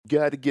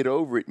got to get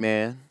over it,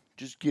 man.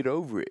 Just get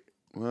over it.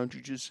 Why don't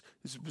you just?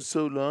 This was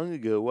so long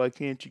ago. Why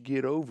can't you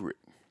get over it?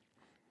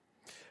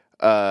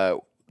 Uh,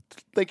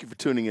 Thank you for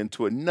tuning in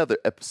to another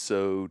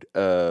episode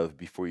of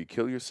Before You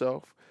Kill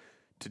Yourself.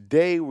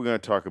 Today we're going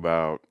to talk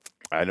about.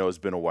 I know it's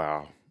been a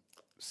while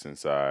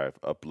since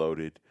I've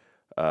uploaded.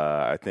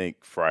 I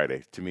think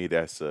Friday. To me,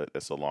 that's a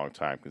long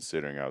time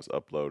considering I was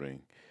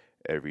uploading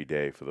every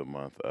day for the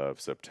month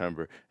of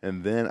September,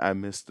 and then I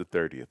missed the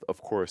 30th.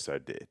 Of course I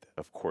did.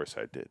 Of course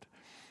I did.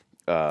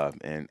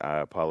 And I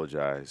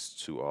apologize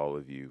to all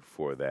of you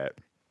for that.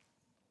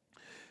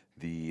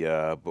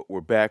 But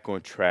we're back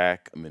on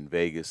track. I'm in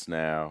Vegas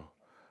now.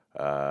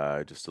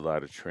 Just a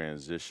lot of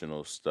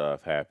transitional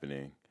stuff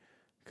happening,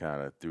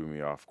 kind of threw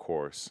me off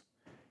course.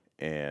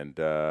 And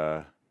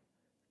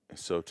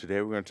so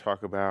today we're going to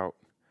talk about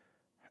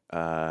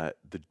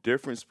the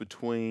difference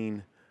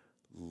between.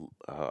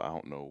 I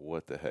don't know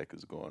what the heck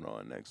is going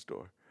on next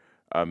door.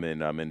 I'm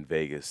in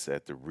Vegas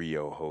at the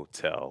Rio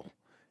Hotel,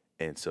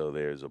 and so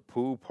there's a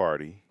pool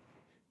party,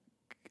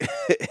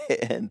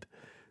 and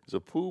there's a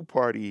pool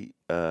party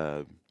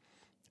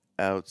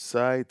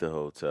outside the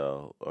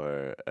hotel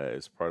or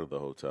as part of the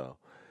hotel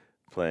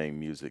playing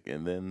music,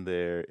 and then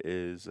there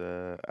is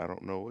I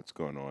don't know what's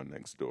going on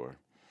next door.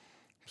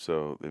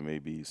 So there may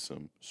be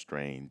some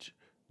strange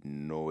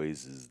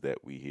noises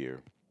that we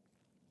hear,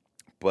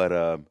 but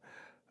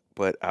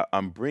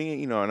I'm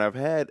bringing, and I've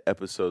had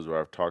episodes where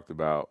I've talked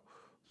about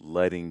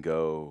letting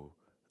go,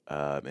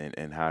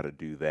 and how to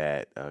do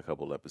that a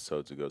couple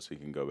episodes ago, so you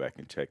can go back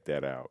and check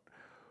that out.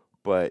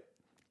 But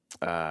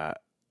I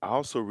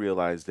also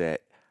realized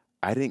that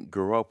I didn't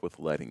grow up with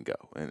letting go,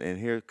 and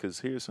because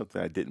here's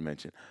something I didn't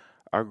mention.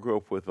 I grew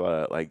up with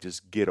like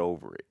just get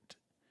over it,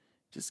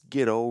 just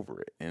get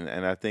over it,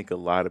 and I think a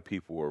lot of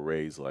people were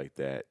raised like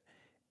that.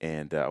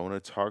 And I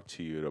want to talk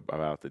to you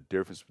about the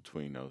difference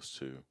between those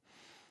two,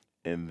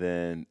 and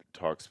then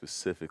talk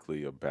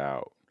specifically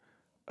about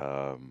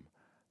um,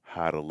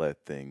 how to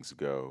let things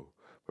go.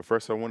 But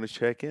first, I want to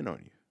check in on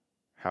you.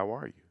 How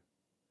are you?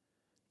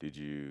 Did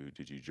you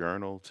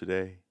journal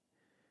today?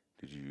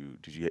 Did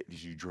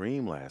you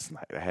dream last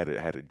night? I had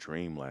a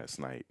dream last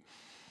night,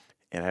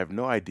 and I have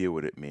no idea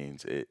what it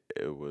means. It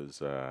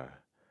was I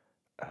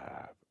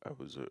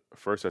was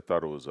first I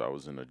thought I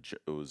was in a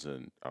it was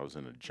in I was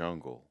in a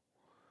jungle,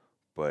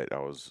 but it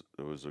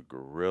was a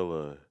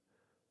gorilla.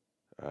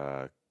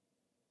 Uh,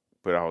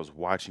 but I was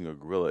watching a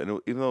gorilla,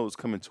 and even though it was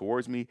coming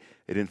towards me,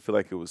 it didn't feel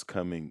like it was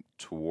coming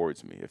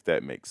towards me. If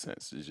that makes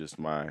sense, it's just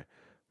my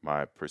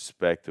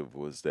perspective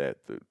was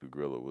that the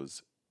gorilla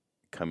was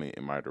coming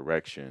in my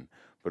direction,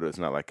 but it's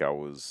not like I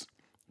was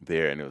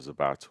there and it was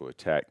about to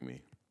attack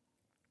me.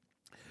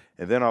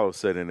 And then all of a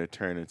sudden, it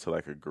turned into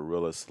like a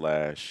gorilla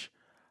slash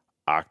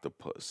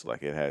octopus.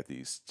 Like it had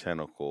these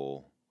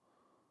tentacle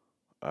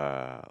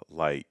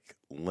like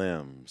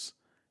limbs,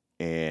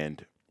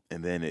 and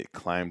and then it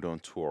climbed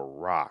onto a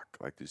rock,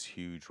 like this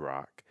huge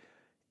rock,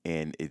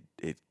 and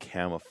it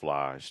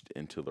camouflaged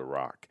into the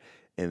rock,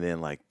 and then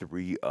like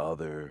three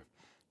other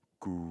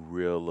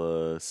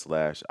gorilla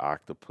slash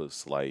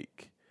octopus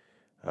like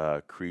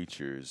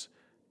creatures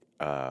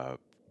uh,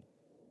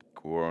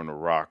 were on the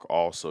rock,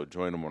 also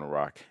joined them on the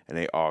rock, and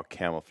they all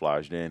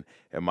camouflaged in.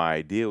 And my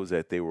idea was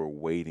that they were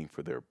waiting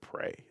for their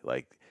prey,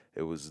 like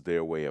it was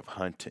their way of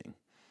hunting.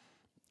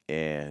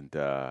 And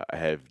I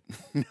have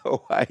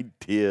no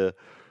idea,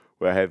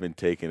 or I haven't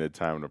taken the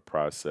time to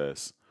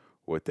process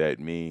what that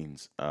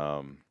means.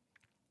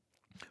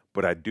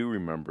 But I do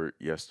remember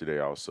yesterday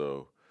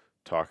also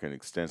talking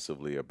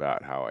extensively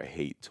about how I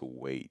hate to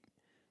wait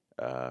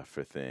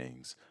for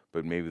things.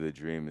 But maybe the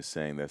dream is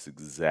saying that's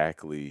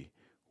exactly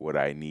what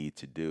I need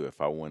to do if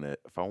I want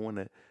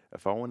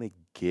to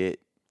get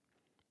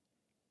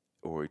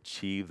or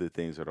achieve the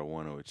things that I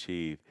want to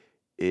achieve.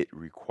 It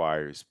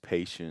requires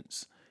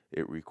patience.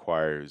 It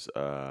requires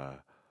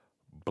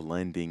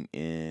blending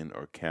in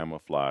or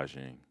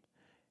camouflaging,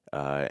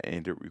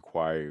 and it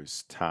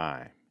requires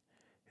time.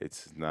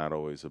 It's not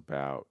always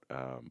about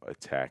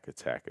attack,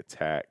 attack,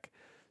 attack.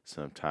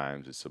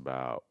 Sometimes it's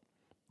about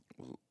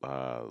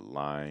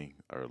lying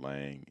or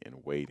laying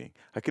and waiting.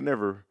 I can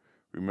never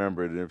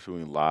remember the difference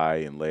between lie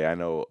and lay. I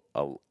know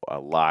a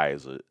lie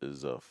is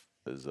a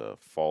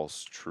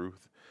false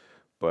truth,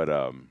 but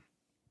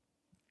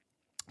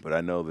but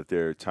I know that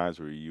there are times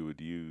where you would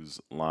use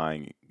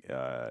lying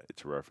to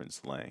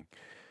reference laying.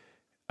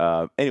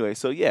 Anyway,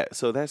 so yeah,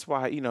 so that's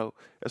why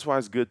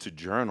it's good to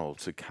journal,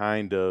 to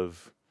kind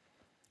of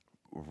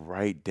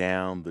write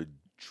down the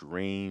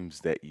dreams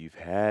that you've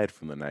had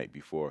from the night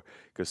before,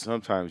 because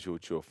sometimes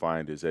what you'll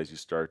find is as you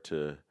start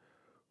to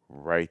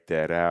write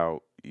that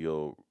out,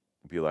 you'll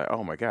be like,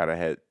 oh my god,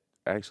 I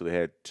actually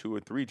had two or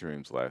three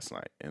dreams last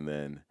night, and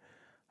then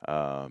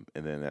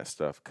that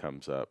stuff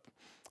comes up.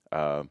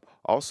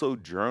 Also,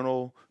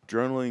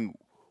 journaling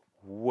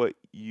what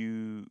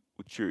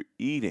you're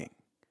eating.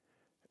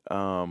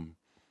 um,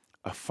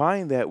 I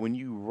find that when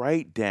you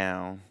write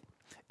down,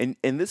 and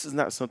this is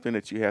not something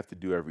that you have to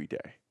do every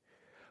day,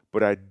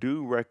 but I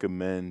do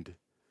recommend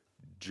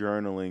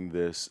journaling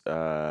this,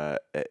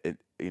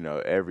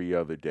 every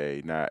other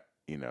day, not,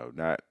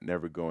 not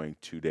never going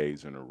 2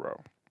 days in a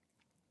row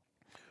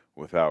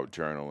without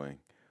journaling.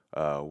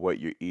 What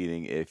you're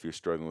eating, if you're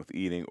struggling with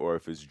eating, or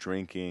if it's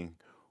drinking,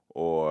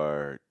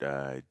 or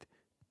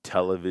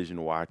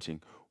television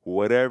watching,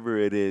 whatever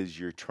it is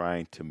you're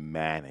trying to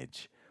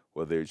manage,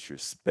 whether it's your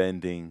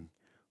spending,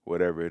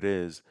 whatever it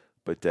is,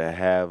 but to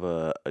have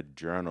a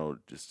journal,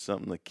 just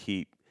something to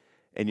keep,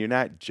 and you're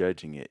not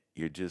judging it.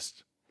 You're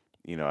just,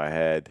 I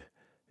had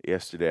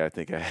yesterday, I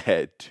think I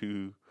had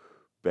 2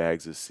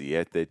 bags of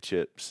Siete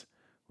chips,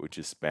 which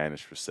is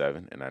Spanish for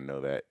seven, and I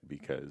know that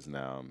because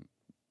now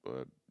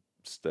I'm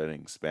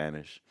studying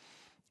Spanish,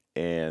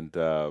 and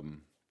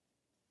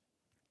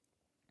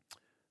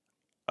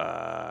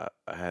I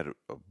had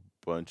a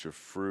bunch of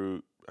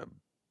fruit,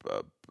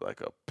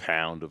 like a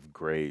pound of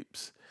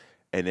grapes,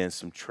 and then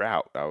some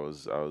trout. I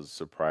was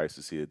surprised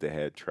to see that they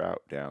had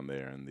trout down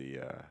there in the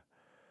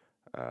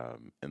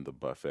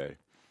buffet.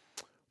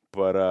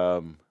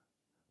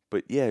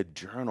 But yeah,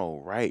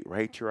 journal,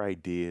 write your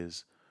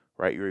ideas,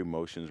 write your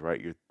emotions,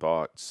 write your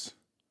thoughts,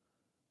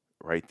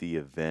 write the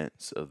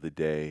events of the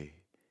day,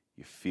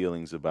 your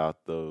feelings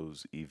about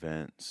those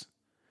events,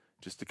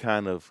 just to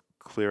kind of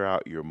clear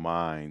out your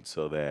mind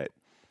so that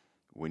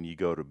when you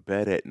go to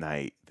bed at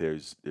night,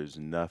 there's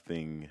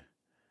nothing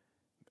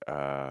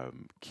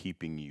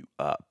keeping you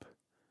up.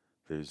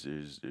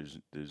 There's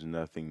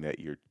nothing that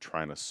you're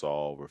trying to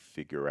solve or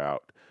figure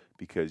out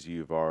because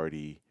you've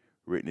already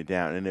written it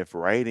down. And if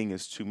writing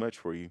is too much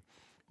for you,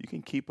 you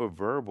can keep a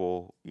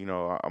verbal.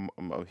 I'm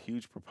a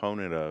huge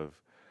proponent of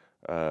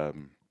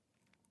um,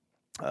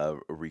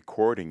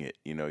 recording it.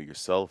 Your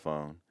cell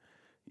phone.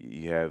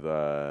 You have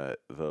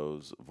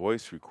those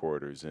voice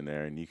recorders in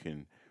there, and you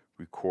can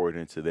record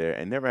into there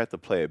and never have to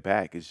play it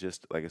back. It's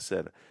just like I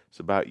said, it's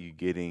about you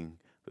getting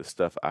the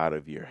stuff out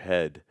of your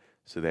head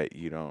so that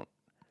you don't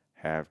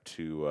have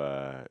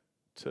to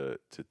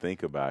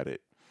think about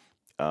it.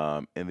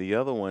 And the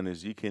other one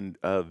is you can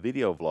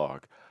video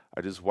vlog.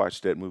 I just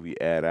watched that movie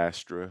Ad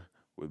Astra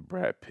with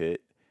Brad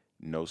Pitt.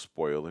 No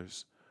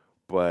spoilers,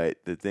 but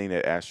the thing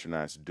that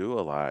astronauts do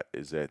a lot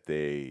is that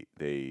they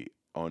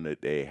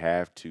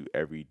have to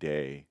every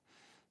day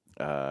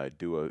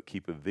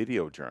keep a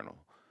video journal,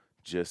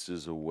 just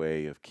as a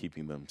way of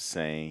keeping them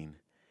sane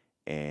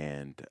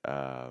and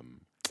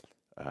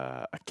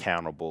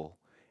accountable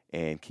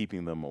and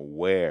keeping them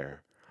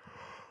aware.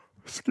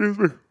 Excuse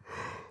me.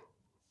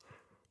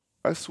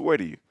 I swear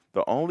to you,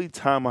 the only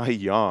time I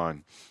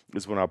yawn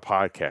is when I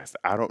podcast.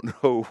 I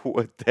don't know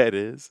what that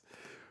is,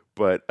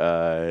 but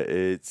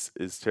it's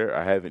terrible.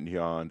 I haven't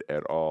yawned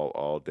at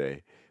all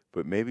day,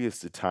 but maybe it's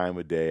the time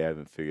of day I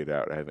haven't figured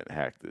out. I haven't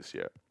hacked this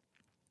yet.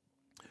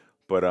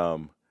 But uh,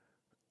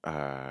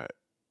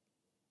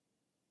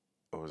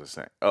 what was I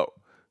saying? Oh,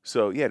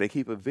 so yeah, they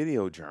keep a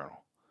video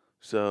journal.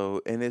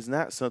 So, and it's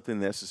not something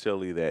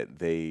necessarily that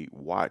they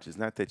watch. It's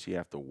not that you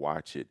have to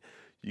watch it.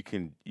 You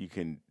can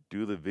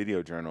do the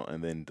video journal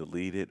and then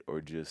delete it or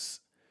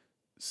just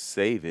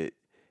save it,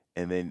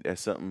 and then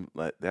that's something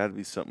like that'd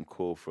be something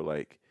cool for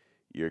like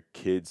your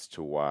kids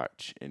to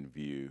watch and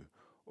view,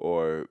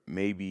 or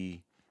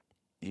maybe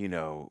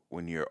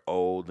when you're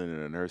old and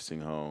in a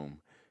nursing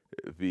home,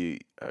 it'd be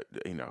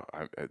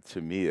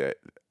to me that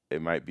it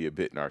might be a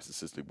bit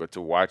narcissistic, but to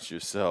watch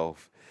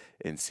yourself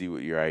and see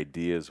what your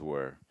ideas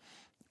were,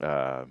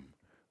 um,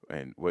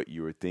 and what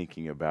you were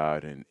thinking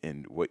about,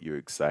 and what you're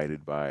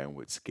excited by and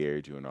what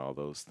scared you and all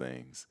those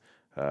things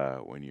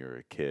when you were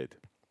a kid.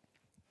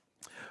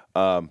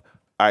 All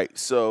right,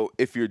 so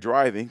if you're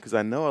driving, because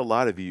I know a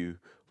lot of you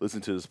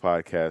listen to this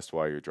podcast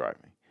while you're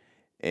driving,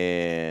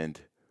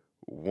 and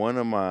one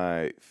of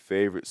my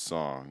favorite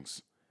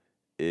songs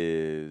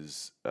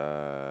is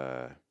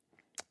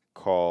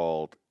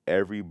called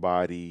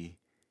Everybody's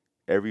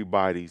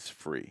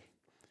Free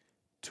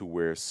to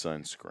Wear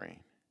Sunscreen.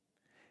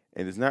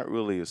 And it's not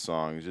really a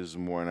song, it's just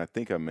more, and I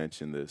think I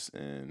mentioned this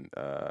in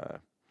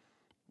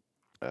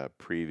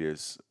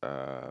previous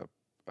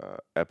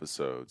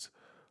episodes,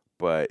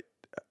 but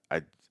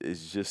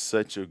it's just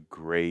such a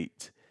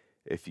great,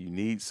 if you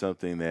need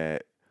something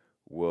that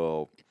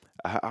will,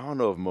 I don't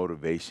know if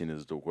motivation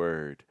is the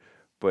word,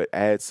 but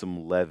add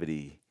some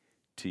levity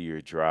to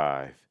your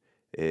drive.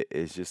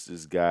 It's just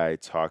this guy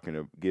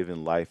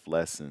giving life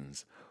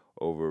lessons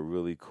over a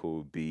really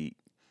cool beat,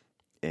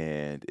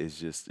 and it's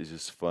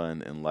just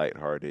fun and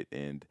lighthearted.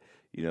 And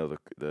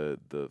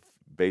the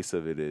base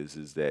of it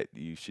is that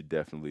you should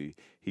definitely.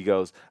 He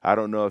goes, I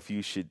don't know if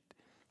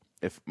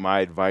my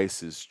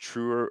advice is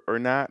true or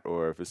not,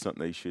 or if it's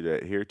something that you should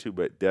adhere to,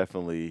 but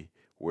definitely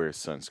wear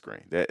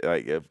sunscreen. That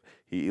like if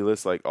he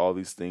lists like all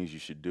these things you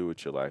should do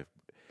with your life,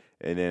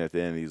 and then at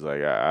the end he's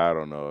like, I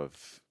don't know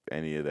if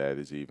any of that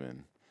is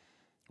even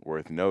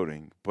worth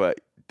noting,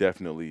 but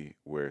definitely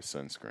wear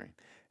sunscreen.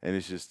 And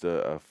it's just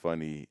a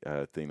funny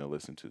thing to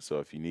listen to. So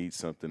if you need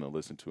something to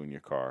listen to in your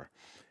car,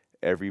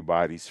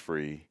 Everybody's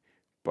Free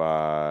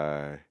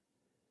by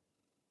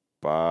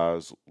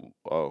Boz.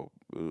 Oh,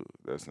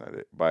 that's not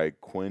it. By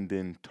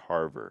Quindon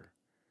Tarver.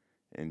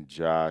 and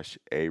Josh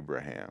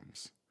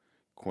Abrahams.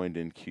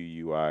 Quindon,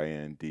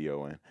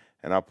 Quindon.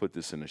 And I'll put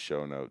this in the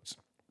show notes.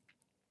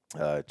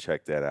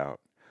 Check that out.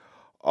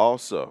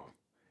 Also,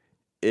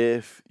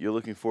 if you're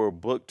looking for a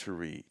book to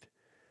read,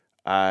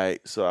 I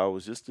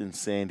was just in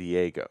San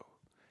Diego,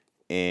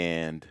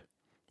 and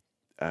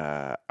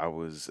I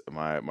was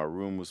my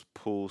room was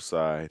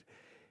poolside,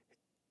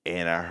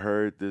 and I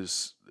heard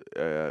this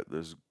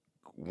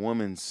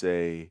woman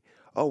say,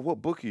 "Oh,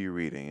 what book are you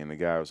reading?" And the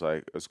guy was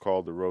like, "It's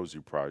called The Rosie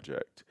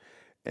Project."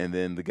 And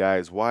then the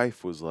guy's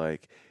wife was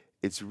like,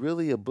 "It's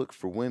really a book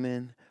for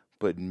women,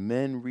 but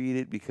men read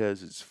it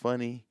because it's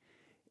funny."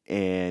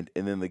 And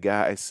then the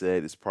guy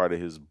said it's part of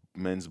his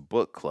men's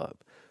book club.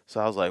 So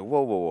I was like,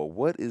 "Whoa, whoa, whoa!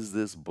 What is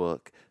this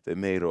book that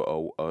made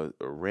a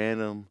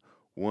random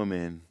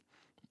woman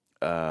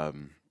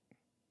um,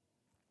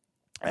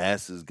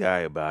 ask this guy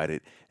about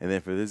it, and then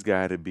for this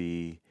guy to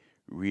be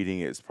reading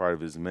it as part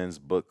of his men's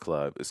book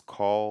club?" It's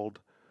called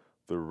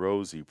The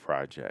Rosie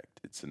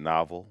Project. It's a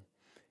novel,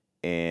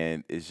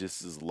 and it's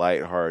just this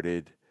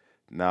lighthearted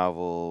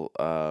novel.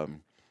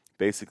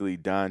 Basically,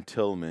 Don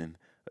Tillman,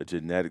 a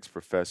genetics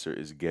professor,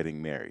 is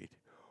getting married,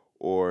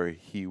 or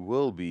he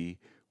will be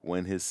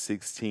when his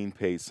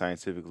 16-page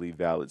scientifically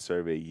valid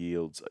survey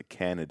yields a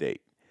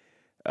candidate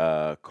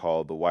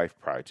called the Wife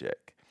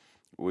Project,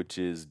 which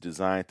is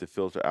designed to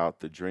filter out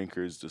the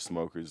drinkers, the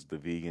smokers, the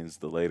vegans,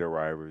 the late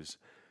arrivers.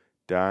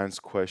 Don's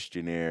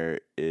questionnaire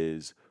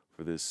is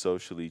for this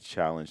socially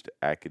challenged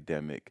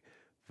academic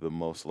the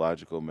most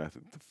logical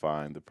method to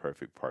find the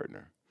perfect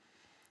partner.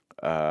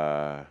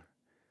 Uh,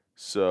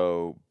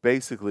 so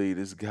basically,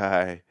 this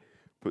guy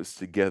puts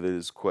together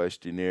this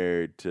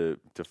questionnaire to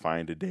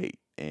find a date,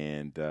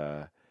 and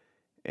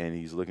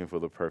he's looking for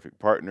the perfect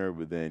partner.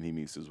 But then he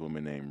meets this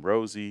woman named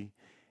Rosie,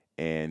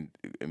 and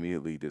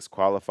immediately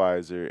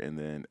disqualifies her. And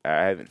then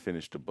I haven't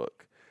finished the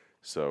book,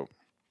 so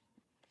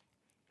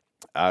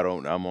I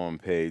don't. I'm on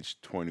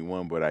page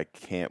 21, but I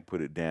can't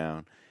put it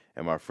down.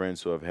 And my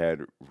friends who have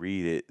had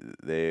read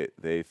it,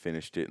 they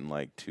finished it in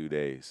like 2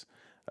 days.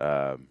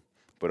 Um,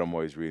 but I'm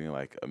always reading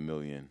like a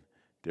million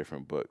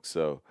different books.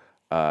 So,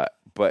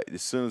 but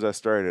as soon as I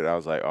started, I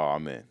was like, "Oh,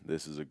 I'm in.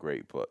 This is a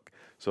great book."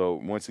 So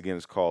once again,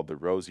 it's called The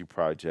Rosie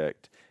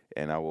Project,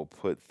 and I will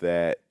put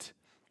that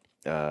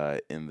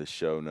in the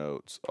show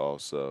notes.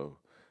 Also,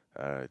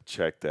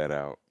 check that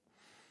out.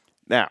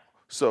 Now,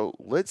 so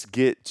let's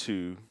get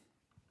to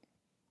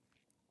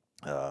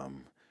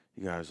um,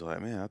 you guys are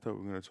like, man, I thought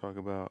we were going to talk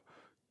about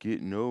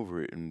getting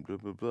over it and blah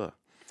blah blah.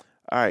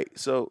 All right,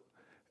 so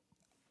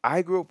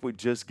I grew up with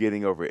just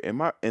getting over it,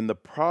 and the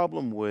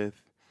problem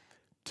with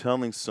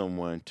telling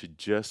someone to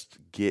just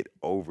get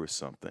over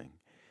something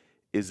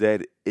is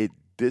that it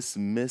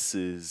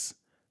dismisses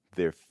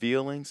their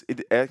feelings.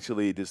 It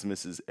actually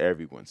dismisses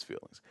everyone's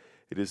feelings.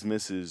 It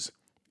dismisses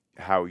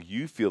how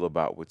you feel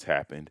about what's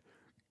happened.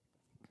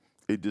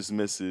 It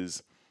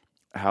dismisses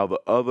how the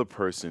other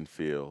person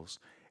feels,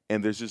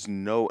 and there's just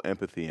no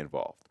empathy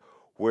involved.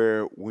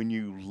 Where when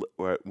you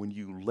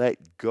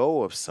let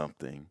go of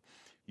something,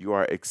 you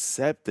are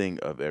accepting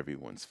of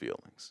everyone's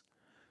feelings.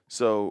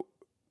 So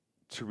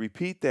to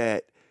repeat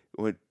that,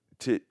 when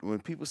when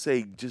people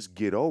say just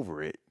get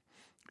over it,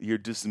 you're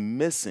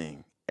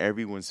dismissing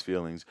everyone's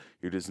feelings.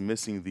 You're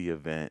dismissing the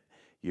event.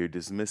 You're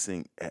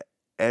dismissing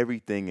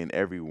everything and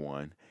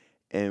everyone.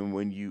 And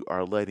when you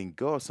are letting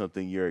go of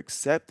something, you're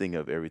accepting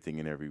of everything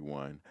and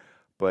everyone.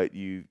 But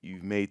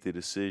you've made the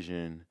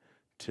decision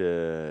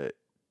to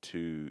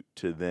to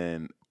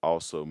then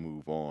also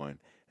move on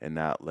and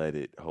not let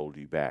it hold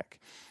you back.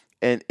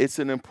 And it's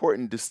an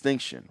important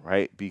distinction,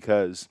 right?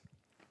 Because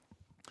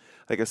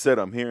like I said,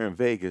 I'm here in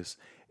Vegas,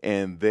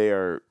 and they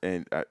are,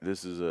 and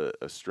this is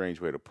a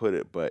strange way to put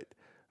it, but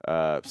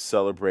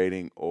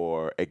celebrating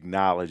or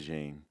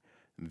acknowledging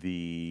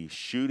the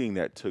shooting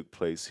that took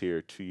place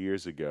here 2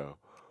 years ago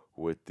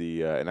with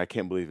and I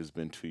can't believe it's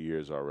been 2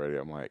 years already.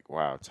 I'm like,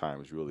 wow,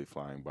 time is really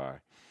flying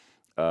by.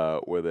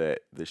 Where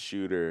the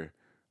shooter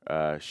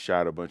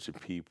shot a bunch of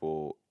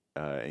people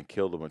and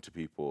killed a bunch of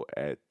people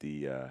at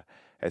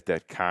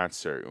that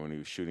concert when he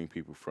was shooting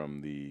people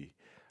from the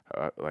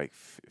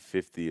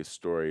 50th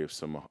story of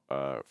some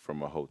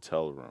from a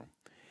hotel room.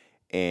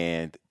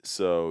 And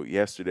so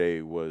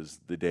yesterday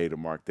was the day to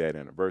mark that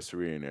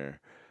anniversary, and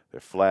there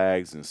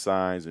flags and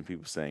signs and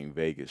people saying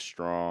Vegas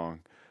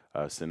strong,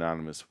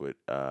 synonymous with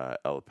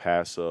El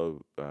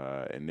Paso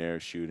and their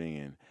shooting,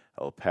 and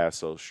El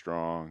Paso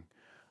strong.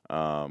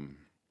 Um,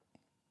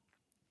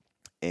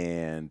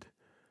 and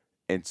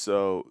and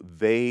so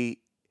they,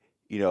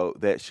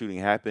 that shooting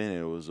happened,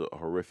 and it was a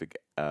horrific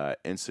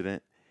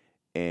incident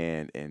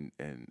and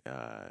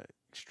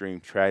extreme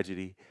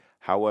tragedy.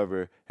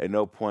 However, at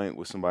no point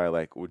was somebody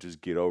like, "We'll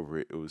just get over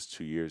it. It was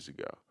 2 years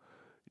ago."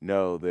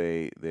 No,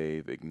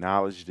 they've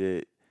acknowledged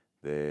it.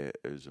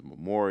 There's a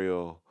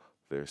memorial.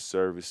 There's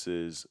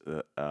services.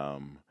 They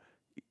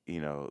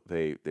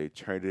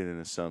turned it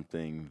into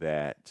something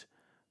that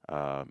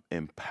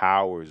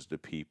empowers the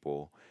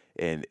people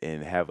and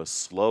have a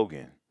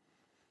slogan,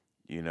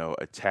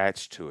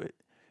 attached to it.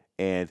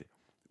 And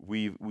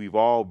we've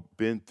all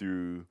been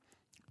through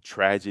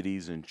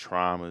tragedies and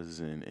traumas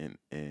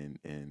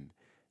and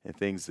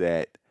things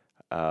that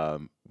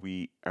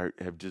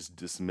have just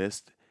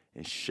dismissed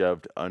and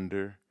shoved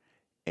under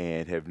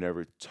and have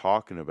never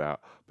talking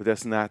about. But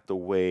that's not the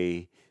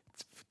way.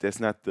 That's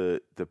not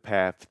the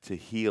path to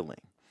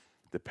healing.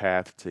 The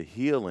path to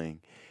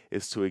healing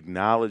is to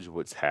acknowledge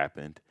what's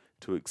happened,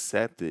 to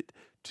accept it,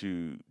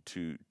 to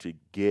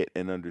get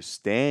an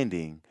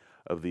understanding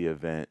of the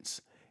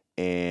events,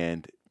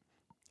 and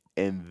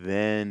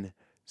then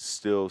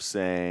still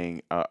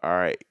saying, all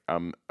right,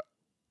 I'm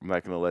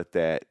not going to let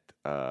that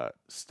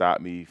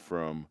stop me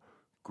from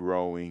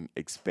growing,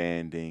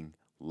 expanding,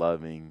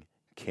 loving,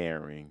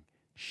 caring,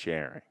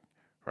 sharing.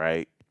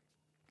 Right?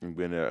 I'm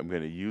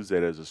gonna use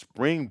that as a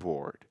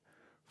springboard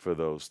for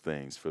those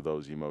things, for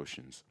those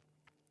emotions,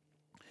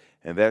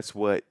 and that's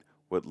what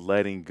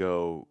letting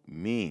go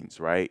means,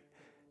 right?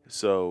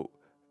 So,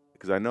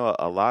 because I know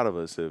a lot of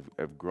us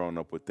have grown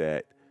up with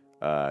that,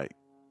 uh,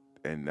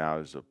 and now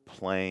there's a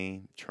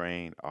plane,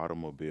 train,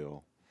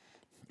 automobile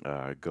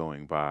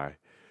going by.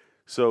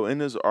 So, in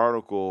this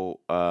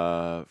article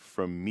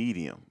from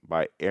Medium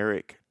by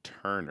Eric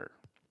Turner,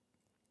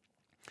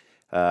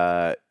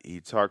 he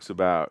talks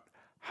about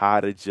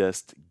how to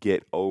just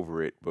get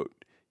over it, but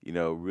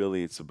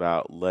really it's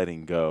about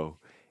letting go.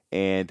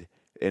 And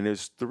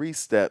there's three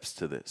steps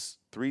to this,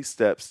 three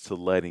steps to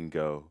letting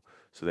go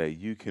so that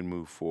you can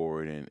move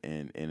forward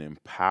and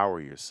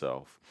empower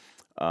yourself.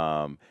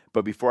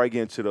 But before I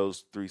get into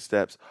those three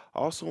steps, I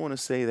also want to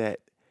say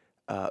that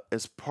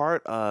as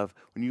part of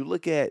when you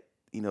look at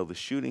the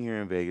shooting here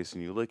in Vegas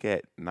and you look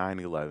at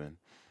 9/11,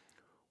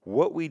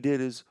 what we do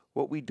is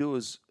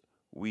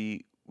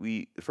we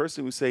the first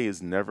thing we say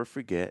is never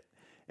forget,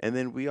 and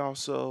then we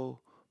also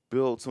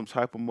build some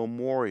type of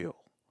memorial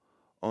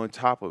on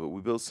top of it.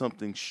 We build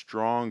something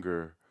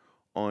stronger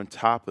on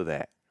top of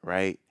that,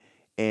 right?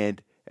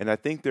 And I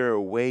think there are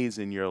ways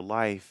in your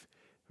life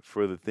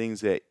for the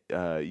things that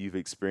you've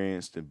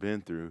experienced and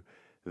been through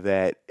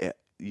that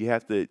you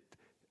have to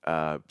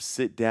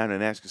sit down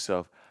and ask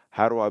yourself,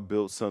 how do I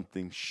build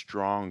something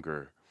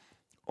stronger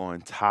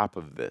on top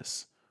of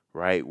this,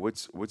 right?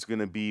 What's going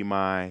to be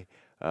my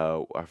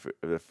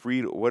the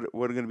freedom? What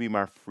are going to be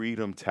my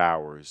freedom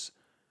towers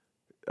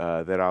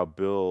that I'll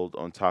build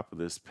on top of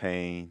this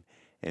pain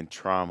and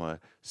trauma,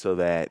 so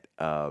that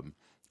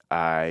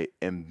I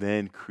am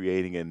then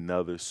creating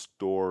another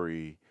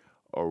story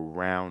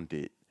around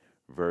it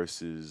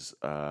versus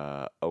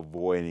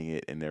avoiding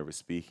it and never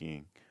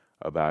speaking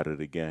about it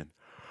again.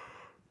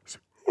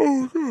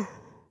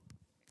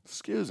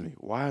 Excuse me.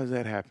 Why does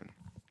that happen?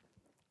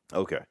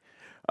 Okay.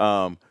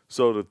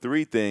 So the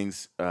three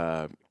things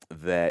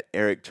that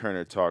Eric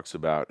Turner talks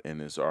about in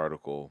this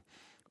article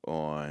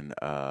on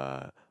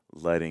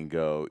letting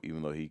go,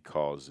 even though he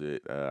calls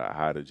it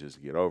how to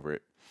just get over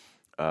it.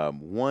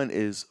 One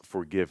is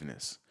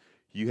forgiveness.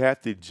 You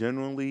have to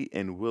genuinely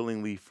and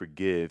willingly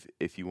forgive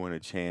if you want a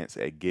chance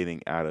at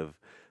getting out of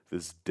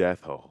this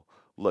death hole.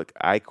 Look,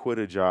 I quit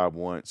a job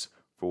once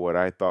for what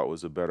I thought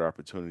was a better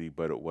opportunity,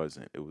 but it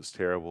wasn't. It was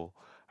terrible.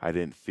 I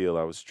didn't feel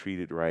I was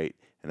treated right,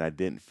 and I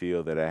didn't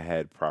feel that I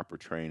had proper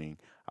training.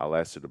 I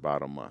lasted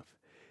about a month.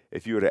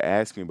 If you were to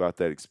ask me about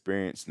that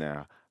experience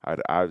now,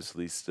 I'd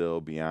obviously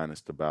still be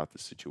honest about the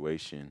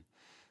situation.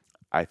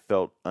 I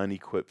felt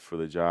unequipped for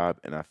the job,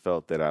 and I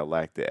felt that I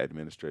lacked the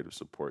administrative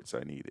supports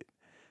I needed.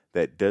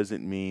 That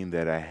doesn't mean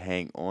that I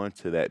hang on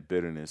to that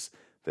bitterness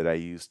that I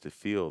used to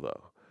feel,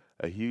 though.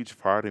 A huge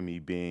part of me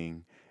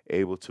being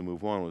able to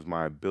move on was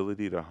my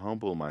ability to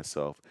humble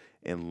myself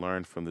and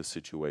learn from the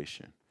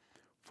situation.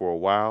 For a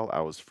while,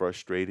 I was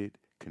frustrated,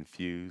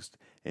 confused,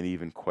 and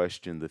even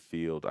questioned the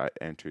field I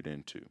entered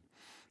into.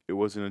 It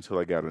wasn't until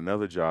I got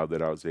another job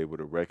that I was able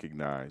to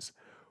recognize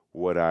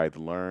what I'd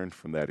learned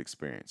from that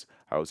experience.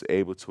 I was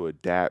able to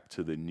adapt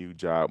to the new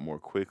job more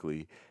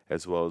quickly,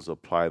 as well as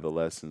apply the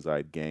lessons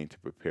I'd gained to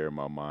prepare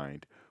my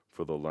mind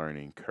for the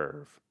learning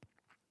curve.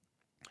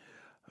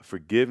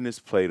 Forgiveness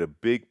played a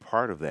big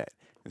part of that.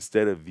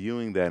 Instead of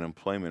viewing that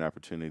employment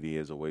opportunity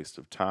as a waste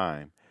of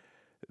time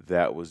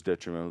that was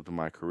detrimental to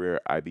my career,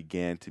 I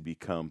began to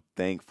become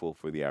thankful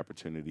for the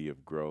opportunity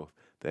of growth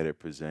that it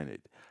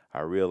presented.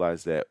 I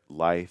realized that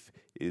life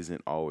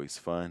isn't always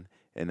fun,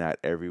 and not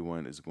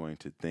everyone is going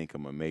to think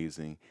I'm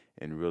amazing,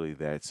 and really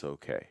that's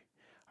okay.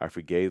 I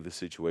forgave the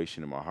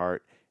situation in my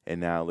heart,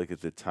 and now I look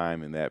at the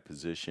time in that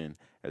position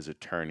as a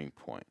turning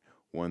point,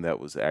 one that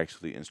was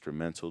actually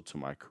instrumental to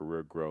my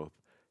career growth,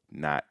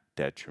 not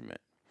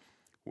detriment.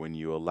 When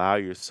you allow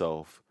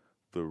yourself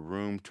the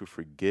room to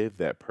forgive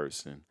that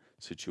person,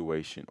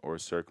 situation, or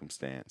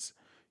circumstance,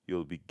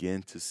 you'll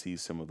begin to see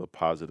some of the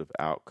positive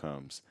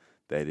outcomes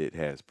that it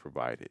has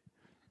provided.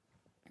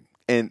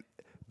 And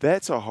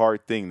that's a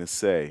hard thing to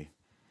say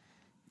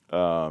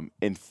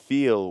and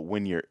feel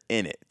when you're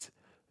in it.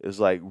 It's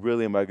like,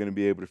 really, am I going to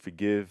be able to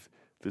forgive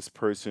this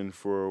person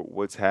for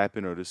what's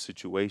happened or this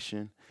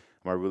situation?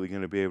 Am I really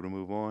going to be able to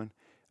move on?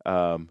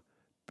 Um,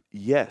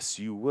 Yes,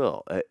 you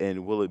will.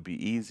 And will it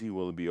be easy?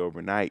 Will it be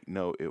overnight?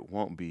 No, it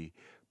won't be.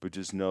 But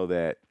just know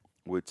that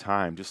with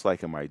time, just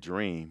like in my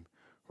dream,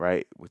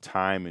 right? With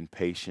time and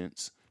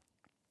patience,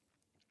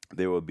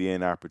 there will be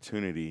an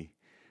opportunity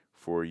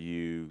for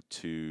you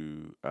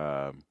to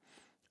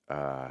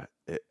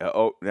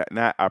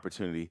not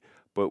opportunity,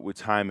 but with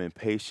time and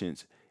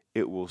patience,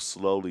 it will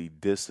slowly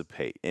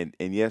dissipate. And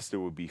yes, there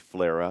will be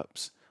flare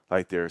ups,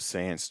 like there are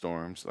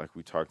sandstorms, like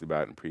we talked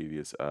about in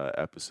previous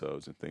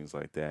episodes and things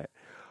like that.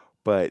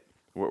 But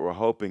what we're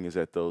hoping is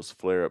that those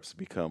flare ups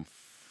become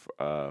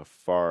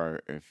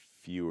far and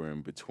fewer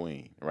in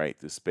between, right?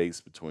 The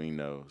space between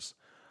those.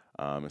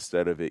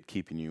 Instead of it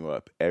keeping you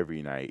up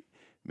every night,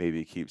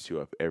 maybe it keeps you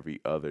up every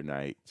other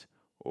night,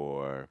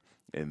 or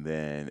and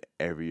then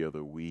every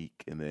other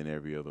week, and then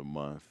every other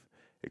month,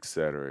 et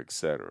cetera,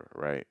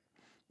 right?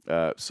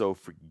 So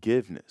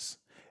forgiveness,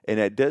 and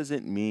that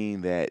doesn't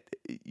mean that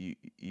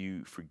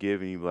you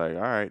forgive and you be like,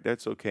 all right,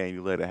 that's okay, and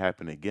you let it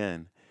happen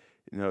again.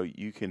 No,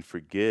 you can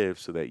forgive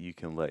so that you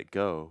can let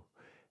go,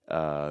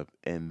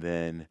 and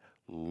then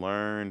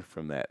learn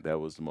from that. That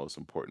was the most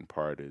important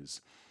part.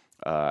 Is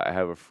I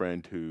have a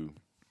friend who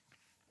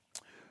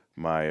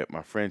my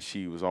friend,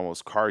 she was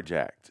almost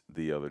carjacked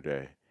the other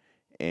day,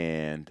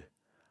 and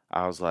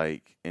I was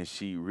like, and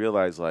she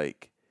realized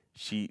like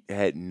she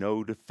had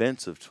no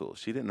defensive tools.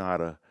 She didn't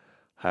know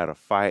how to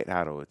fight,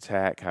 how to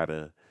attack, how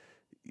to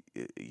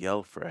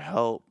yell for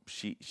help.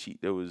 She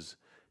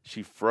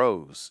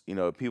froze. You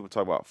know, people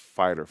talk about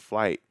fight or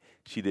flight.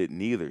 She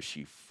didn't either.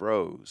 She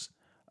froze.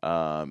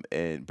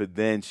 And but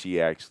then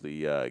she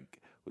actually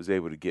was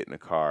able to get in the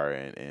car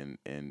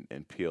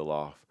and peel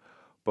off.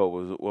 But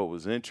what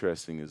was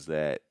interesting is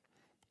that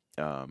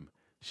um,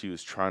 she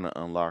was trying to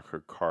unlock her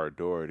car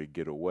door to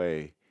get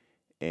away,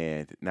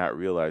 and not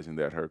realizing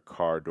that her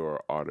car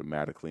door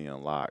automatically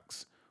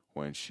unlocks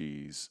when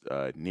she's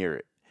near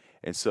it.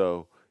 And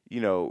so,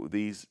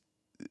 these,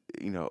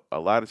 a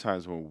lot of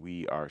times when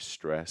we are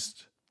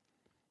stressed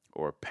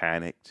or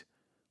panicked,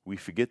 we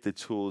forget the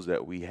tools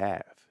that we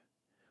have.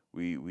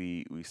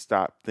 We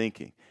stop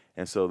thinking.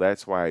 And so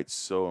that's why it's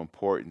so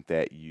important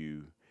that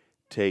you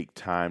take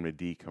time to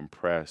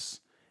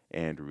decompress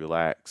and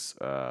relax,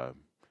 or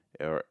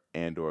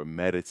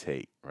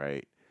meditate,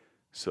 right?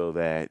 So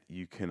that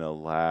you can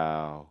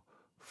allow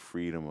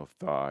freedom of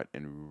thought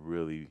and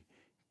really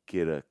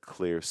get a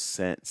clear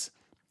sense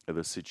of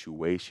the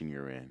situation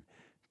you're in,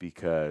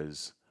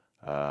 because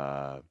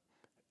uh,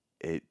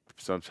 it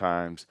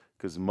sometimes,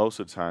 because most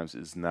of the times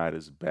it's not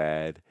as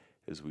bad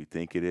as we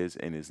think it is,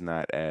 and it's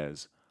not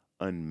as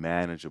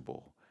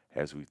unmanageable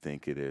as we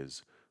think it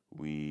is.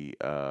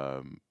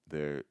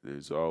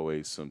 There's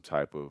always some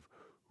type of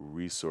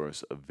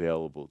resource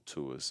available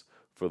to us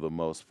for the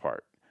most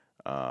part.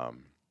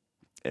 um,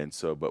 and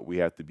so, but we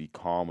have to be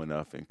calm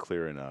enough and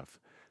clear enough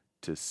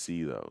to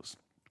see those.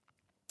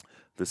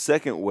 The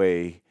second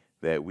way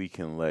that we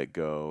can let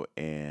go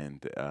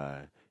and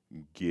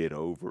get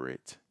over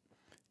it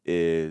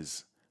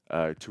is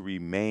to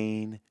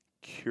remain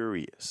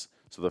curious.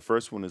 So the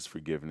first one is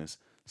forgiveness.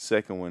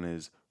 Second one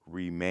is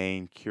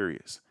remain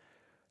curious.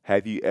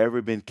 Have you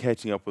ever been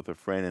catching up with a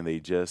friend and they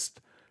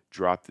just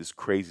dropped this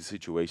crazy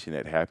situation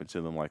that happened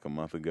to them like a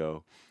month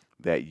ago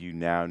that you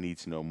now need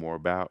to know more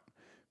about?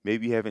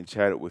 Maybe you haven't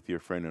chatted with your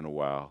friend in a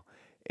while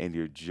and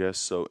you're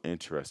just so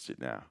interested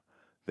now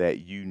that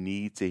you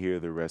need to hear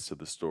the rest of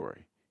the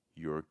story.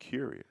 You're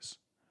curious.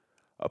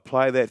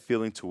 Apply that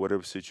feeling to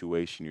whatever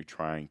situation you're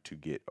trying to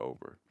get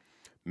over.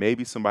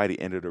 Maybe somebody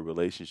ended a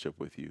relationship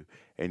with you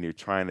and you're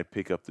trying to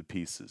pick up the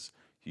pieces.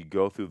 You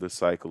go through the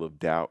cycle of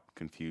doubt,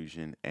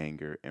 confusion,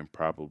 anger, and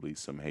probably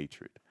some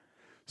hatred.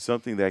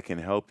 Something that can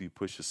help you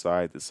push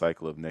aside the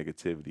cycle of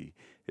negativity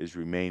is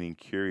remaining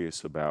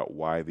curious about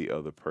why the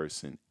other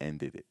person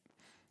ended it.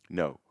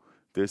 No,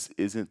 this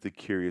isn't the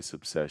curious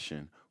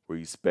obsession where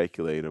you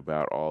speculate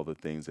about all the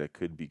things that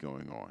could be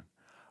going on.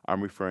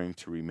 I'm referring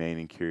to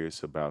remaining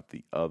curious about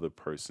the other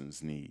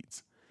person's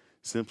needs.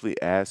 Simply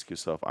ask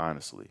yourself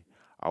honestly,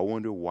 I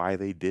wonder why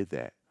they did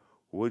that.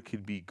 What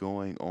could be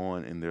going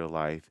on in their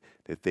life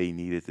that they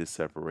needed this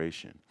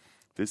separation?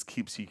 This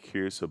keeps you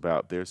curious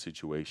about their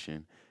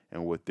situation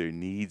and what their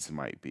needs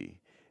might be.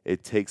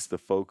 It takes the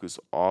focus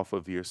off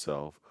of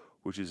yourself,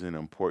 which is an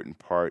important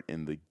part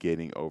in the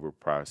getting over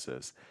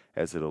process,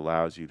 as it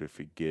allows you to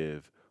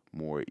forgive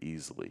more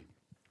easily.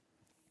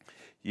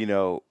 You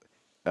know,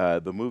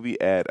 the movie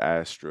Ad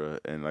Astra,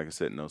 and like I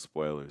said, no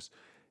spoilers,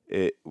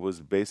 it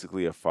was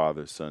basically a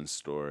father son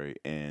story,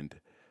 and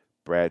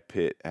Brad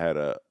Pitt had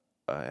a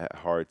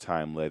hard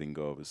time letting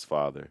go of his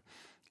father.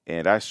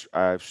 And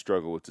I've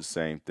struggled with the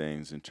same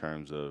things in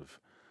terms of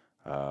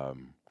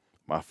um,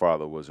 my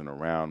father wasn't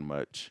around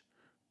much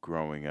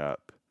growing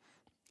up.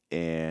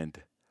 And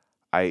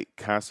I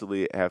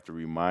constantly have to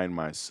remind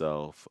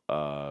myself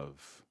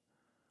of,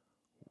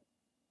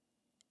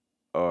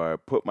 or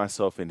put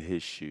myself in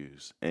his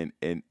shoes, and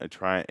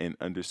try and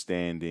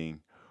understanding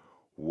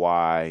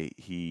why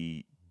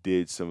he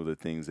did some of the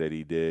things that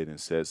he did and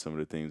said some of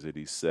the things that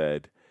he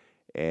said.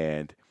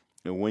 And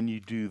and when you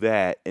do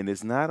that, and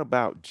it's not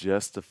about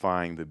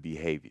justifying the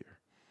behavior.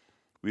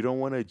 We don't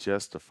want to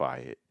justify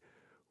it.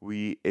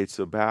 it's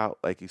about,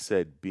 like you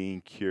said,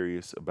 being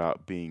curious,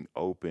 about being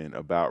open,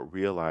 about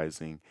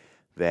realizing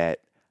that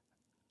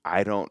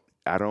I don't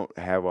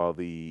have all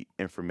the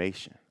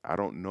information. I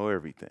don't know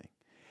everything.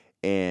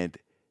 And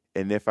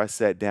if I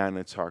sat down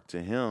and talked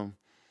to him,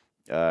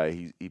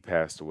 he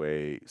passed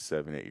away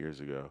 7 8 years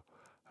ago.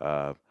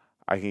 Uh,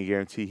 I can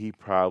guarantee he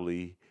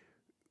probably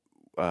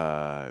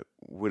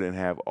wouldn't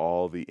have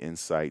all the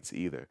insights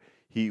either.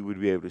 He would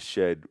be able to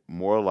shed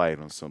more light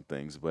on some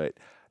things, but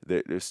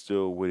there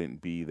still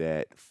wouldn't be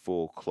that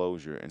full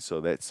closure. And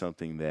so that's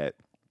something that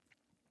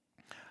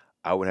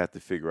I would have to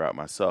figure out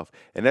myself.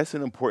 And that's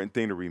an important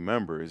thing to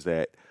remember, is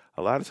that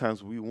a lot of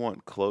times we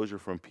want closure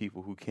from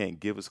people who can't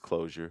give us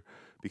closure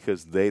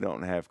because they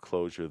don't have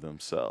closure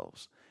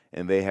themselves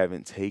and they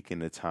haven't taken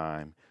the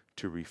time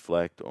to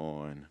reflect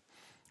on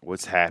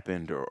what's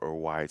happened, or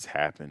why it's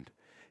happened.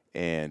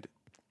 And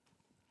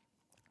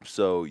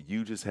so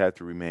you just have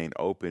to remain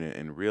open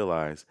and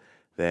realize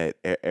that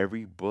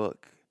every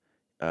book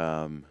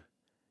um,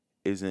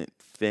 isn't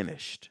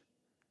finished,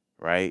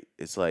 right?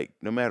 It's like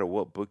no matter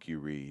what book you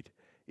read,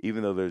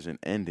 even though there's an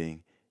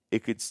ending,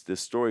 the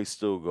story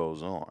still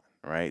goes on,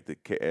 right?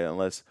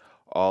 Unless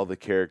all the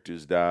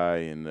characters die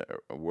and the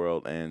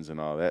world ends and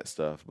all that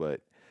stuff.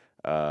 But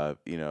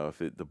if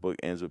the book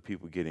ends with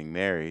people getting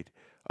married,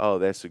 oh,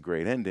 that's a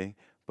great ending.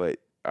 But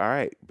all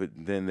right, but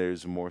then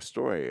there's more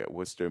story.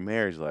 What's their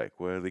marriage like?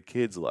 What are the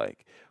kids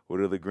like? What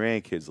are the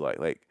grandkids like?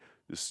 Like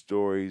the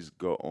stories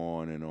go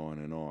on and on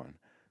and on.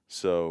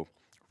 So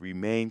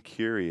remain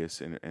curious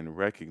and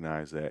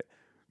recognize that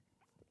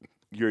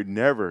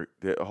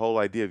the whole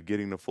idea of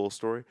getting the full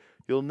story,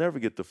 you'll never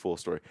get the full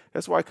story.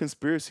 That's why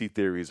conspiracy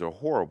theories are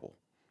horrible.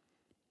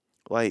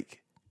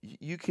 Like,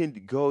 you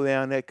can go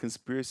down that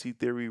conspiracy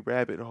theory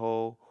rabbit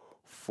hole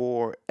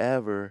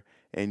forever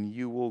and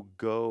you will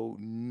go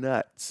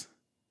nuts.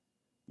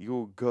 You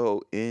will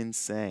go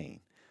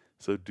insane.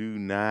 So do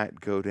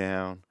not go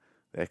down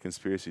that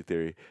conspiracy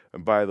theory.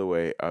 And by the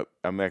way,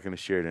 I'm not going to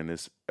share it in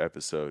this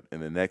episode. In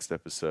the next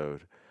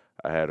episode,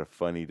 I had a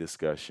funny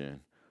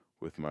discussion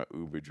with my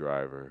Uber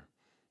driver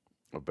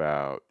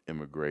about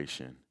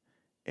immigration.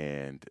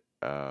 And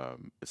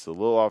it's a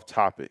little off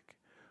topic,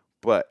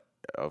 but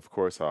of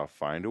course, I'll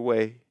find a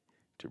way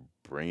to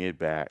bring it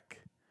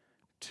back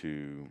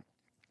to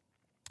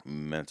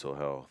mental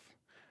health.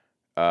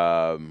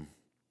 Um,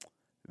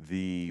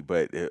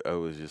 but it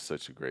was just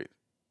such a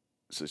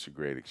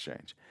great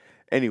exchange.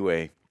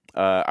 Anyway,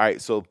 all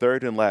right. So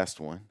third and last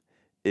one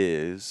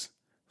is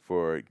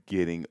for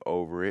getting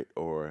over it,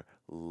 or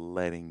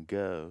letting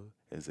go,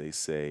 as they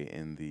say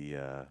in the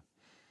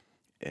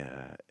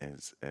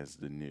as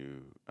the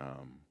new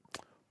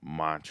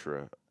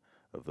mantra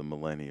of the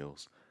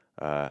millennials.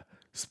 Uh,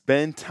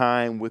 Spend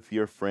time with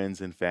your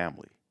friends and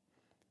family.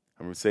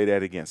 I'm going to say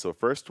that again. So,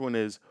 first one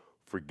is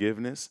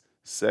forgiveness.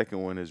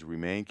 Second one is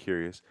remain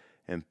curious.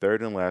 And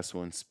third and last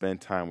one,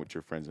 spend time with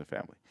your friends and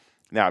family.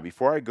 Now,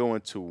 before I go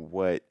into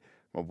what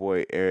my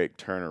boy Eric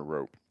Turner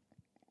wrote,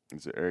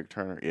 is it Eric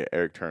Turner? Yeah,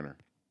 Eric Turner.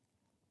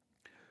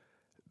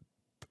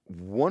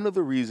 One of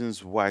the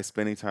reasons why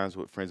spending time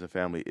with friends and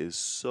family is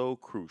so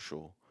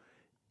crucial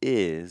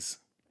is,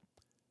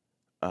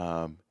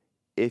 um,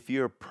 if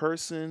you're a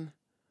person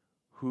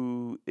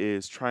who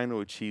is trying to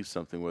achieve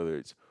something, whether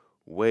it's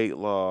weight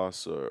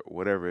loss or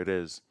whatever it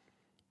is,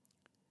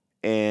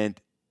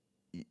 and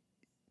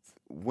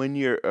when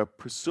you're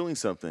pursuing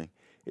something,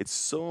 it's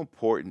so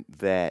important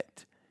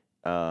that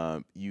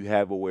you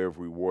have a way of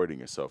rewarding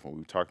yourself. And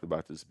we've talked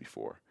about this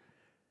before.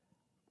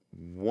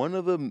 One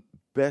of the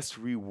best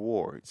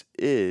rewards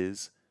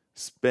is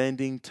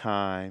spending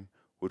time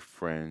with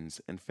friends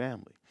and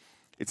family.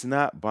 It's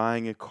not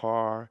buying a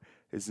car.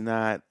 It's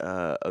not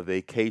a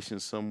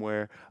vacation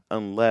somewhere,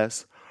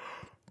 unless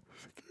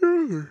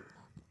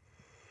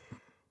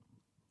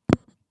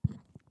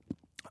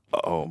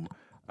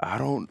I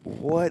don't.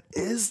 What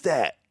is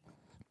that?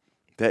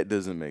 That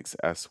doesn't make sense.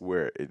 I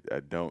swear, I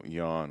don't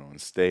yawn on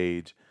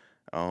stage.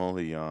 I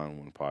only yawn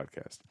when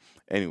podcast.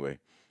 Anyway,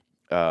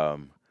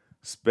 um,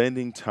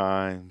 spending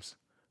times,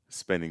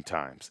 spending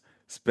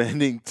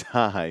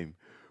time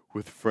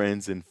with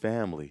friends and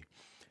family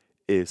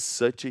is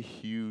such a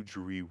huge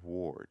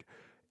reward.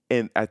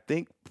 And I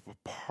think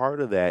part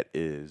of that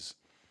is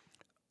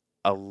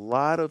a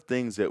lot of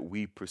things that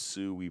we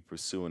pursue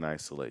in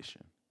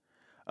isolation.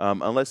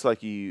 Unless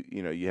like you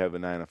have a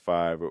 9 to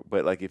 5,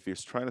 but like if you're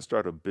trying to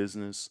start a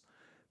business,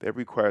 that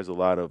requires a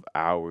lot of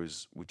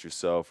hours with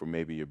yourself or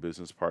maybe your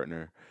business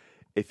partner.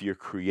 If you're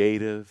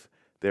creative,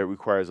 that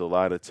requires a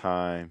lot of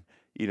time.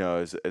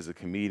 As a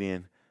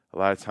comedian, a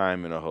lot of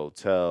time in the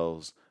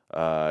hotels.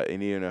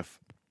 And even if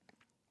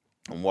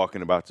I'm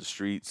walking about the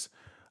streets,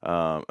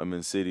 I'm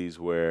in cities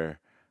where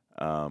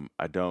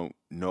I don't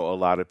know a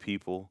lot of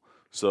people,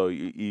 so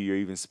you're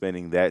even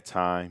spending that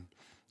time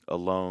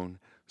alone.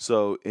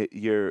 So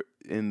you're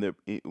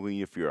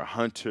if you're a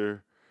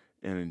hunter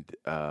and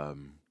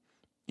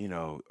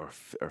or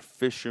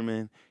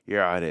fisherman,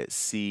 you're out at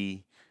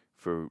sea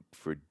for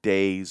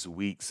days,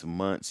 weeks,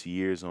 months,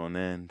 years on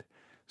end.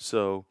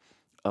 So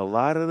A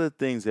lot of the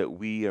things that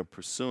we are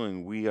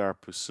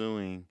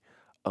pursuing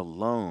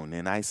alone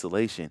in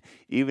isolation.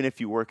 Even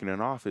if you work in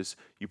an office,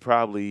 you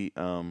probably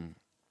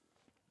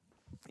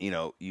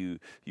you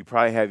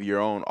probably have your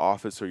own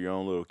office or your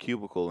own little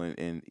cubicle,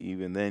 and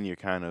even then you're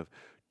kind of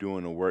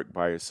doing the work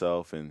by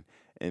yourself, and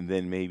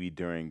then maybe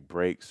during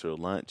breaks or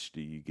lunch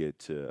do you get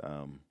to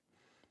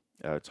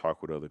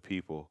talk with other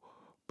people.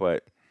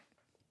 But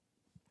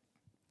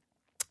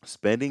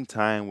spending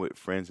time with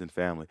friends and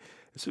family,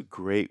 it's a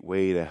great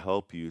way to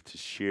help you to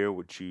share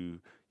what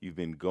you've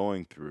been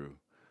going through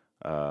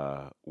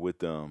with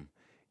them,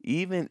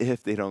 even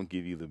if they don't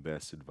give you the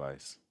best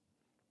advice,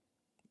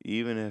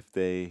 even if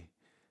they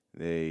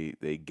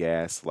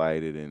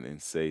gaslight it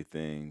and say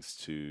things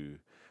to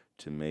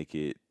make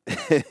it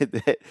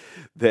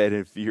that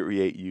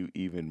infuriate you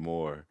even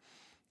more.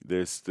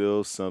 There's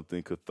still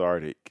something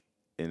cathartic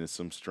in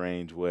some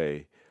strange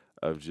way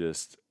of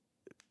just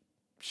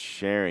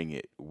sharing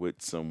it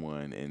with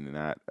someone and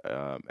not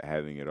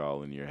having it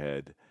all in your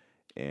head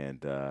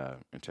and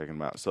checking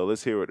them out. So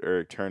let's hear what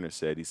Eric Turner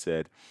said. He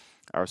said,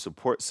 "Our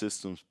support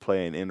systems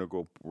play an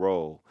integral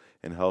role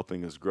in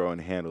helping us grow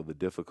and handle the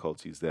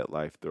difficulties that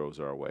life throws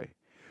our way.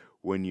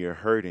 When you're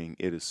hurting,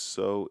 it is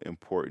so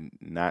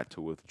important not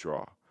to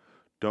withdraw.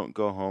 Don't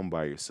go home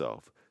by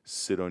yourself.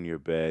 Sit on your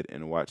bed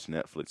and watch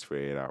Netflix for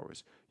 8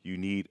 hours. You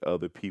need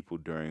other people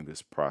during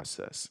this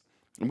process."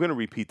 I'm going to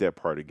repeat that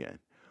part again.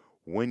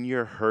 When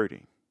you're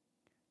hurting,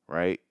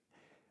 right?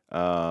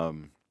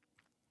 Um,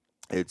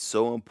 it's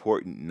so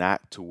important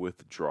not to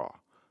withdraw.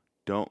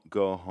 Don't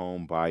go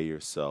home by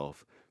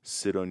yourself,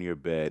 sit on your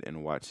bed,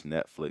 and watch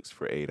Netflix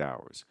for 8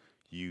 hours.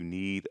 You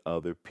need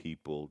other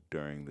people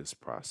during this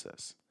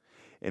process.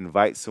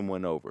 Invite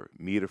someone over,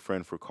 meet a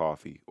friend for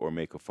coffee, or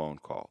make a phone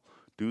call.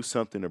 Do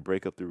something to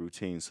break up the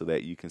routine so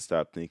that you can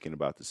stop thinking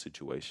about the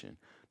situation.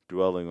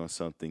 Dwelling on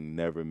something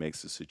never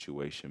makes the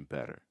situation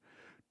better.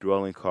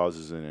 Dwelling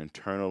causes an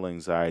internal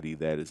anxiety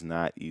that is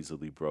not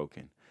easily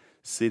broken.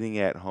 Sitting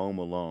at home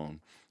alone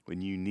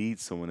when you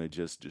need someone to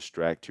just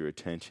distract your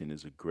attention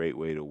is a great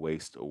way to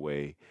waste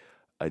away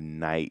a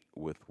night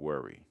with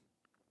worry.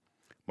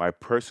 My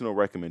personal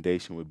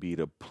recommendation would be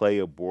to play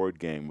a board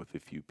game with a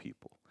few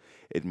people.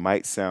 It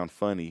might sound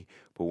funny,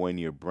 but when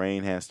your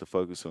brain has to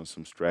focus on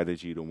some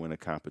strategy to win a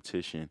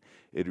competition,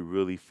 it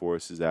really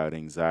forces out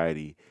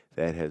anxiety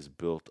that has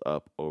built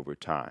up over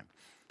time.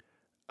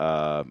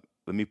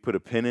 Let me put a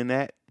pin in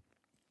that.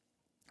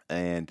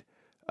 And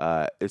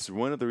it's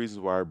one of the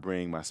reasons why I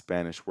bring my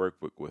Spanish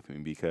workbook with me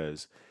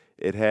because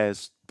it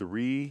has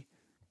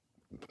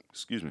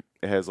it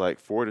has like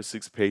 4 to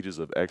 6 pages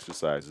of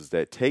exercises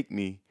that take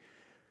me,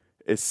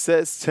 it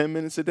says 10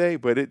 minutes a day,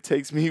 but it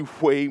takes me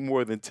way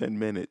more than 10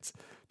 minutes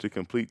to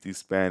complete these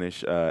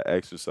Spanish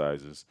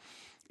exercises.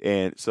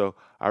 And so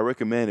I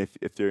recommend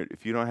if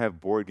you don't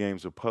have board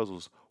games or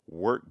puzzles,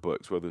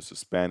 workbooks, whether it's a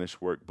Spanish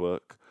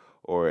workbook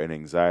or an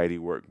anxiety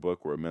workbook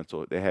or a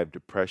mental, they have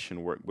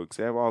depression workbooks.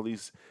 They have all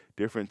these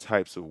different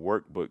types of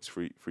workbooks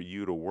for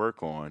you to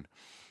work on,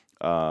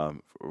 for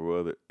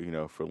whether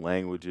for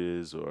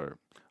languages or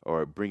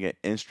bring an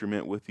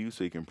instrument with you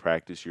so you can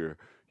practice your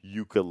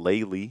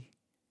ukulele.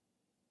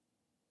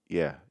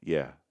 Yeah,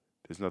 yeah.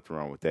 There's nothing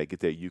wrong with that.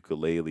 Get that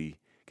ukulele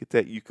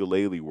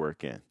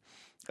work in.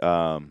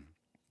 Um,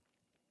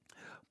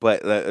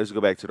 but let's go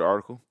back to the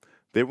article.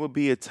 There will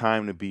be a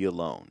time to be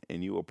alone,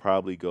 and you will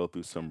probably go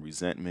through some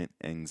resentment,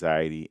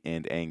 anxiety,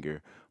 and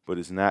anger, but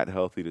it's not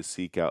healthy to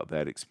seek out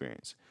that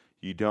experience.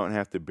 You don't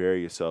have to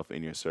bury yourself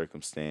in your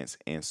circumstance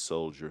and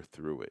soldier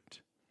through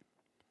it.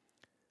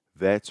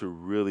 That's a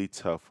really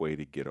tough way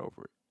to get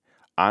over it.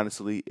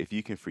 Honestly, if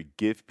you can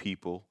forgive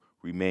people,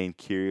 remain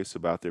curious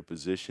about their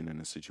position in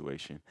a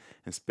situation,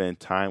 and spend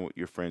time with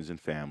your friends and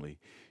family,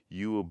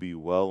 you will be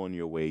well on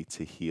your way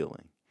to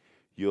healing.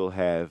 You'll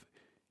have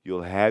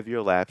you'll have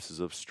your lapses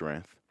of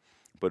strength,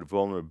 but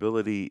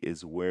vulnerability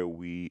is where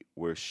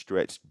we're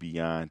stretched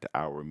beyond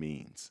our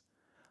means.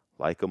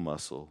 Like a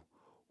muscle,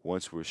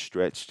 once we're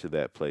stretched to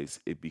that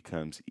place, it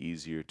becomes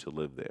easier to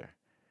live there.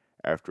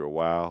 After a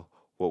while,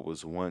 what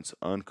was once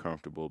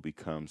uncomfortable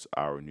becomes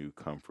our new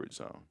comfort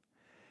zone.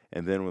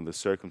 And then when the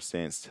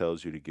circumstance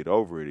tells you to get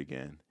over it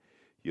again,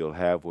 you'll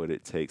have what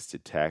it takes to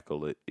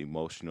tackle it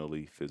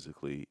emotionally,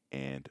 physically,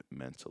 and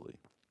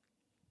mentally.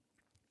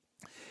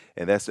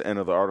 And that's the end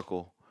of the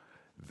article.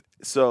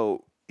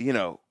 So,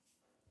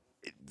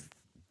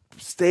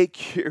 stay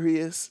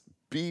curious,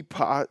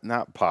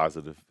 not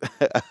positive.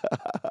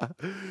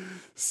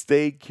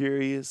 Stay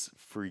curious,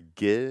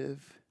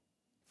 forgive,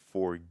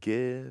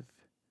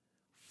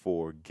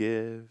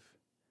 forgive,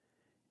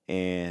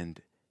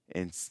 and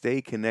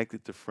stay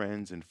connected to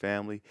friends and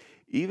family.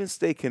 Even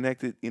stay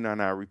connected,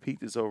 and I repeat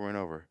this over and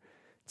over,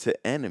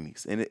 to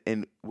enemies.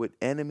 And with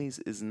enemies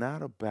is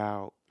not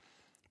about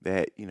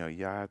that, y'all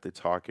have to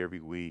talk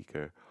every week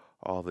or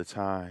all the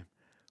time,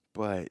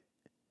 but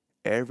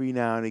every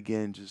now and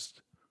again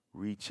just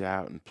reach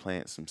out and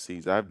plant some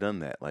seeds. I've done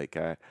that. Like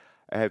I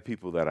have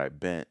people that I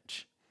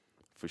bench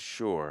for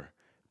sure,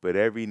 but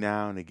every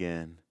now and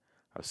again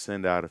I'll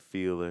send out a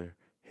feeler,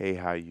 "Hey,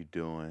 how you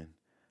doing?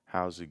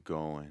 How's it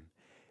going?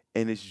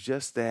 And it's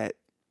just that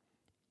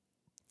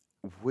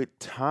with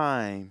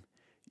time,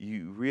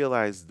 you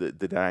realize that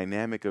the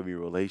dynamic of your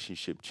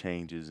relationship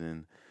changes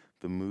and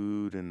the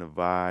mood and the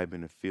vibe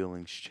and the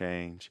feelings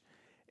change.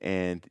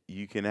 And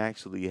you can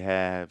actually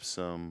have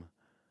some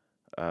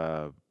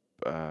uh,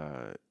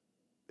 uh,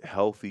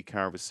 healthy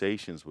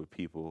conversations with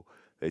people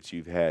that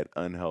you've had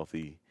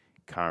unhealthy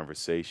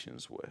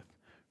conversations with,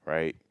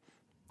 right?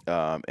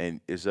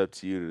 And it's up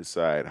to you to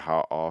decide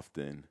how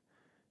often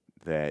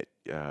that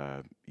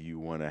you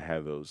want to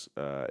have those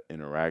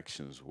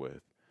interactions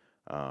with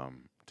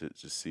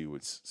to see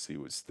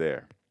what's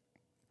there.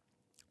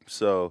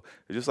 So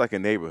it's just like a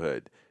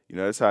neighborhood.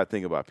 That's how I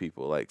think about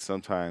people. Like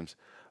sometimes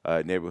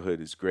a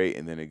neighborhood is great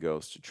and then it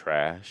goes to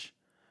trash.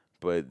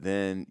 But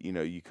then,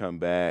 you come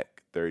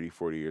back 30,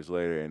 40 years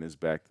later and it's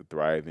back to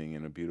thriving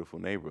in a beautiful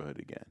neighborhood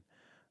again.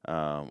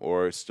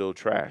 Or it's still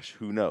trash.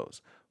 Who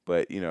knows?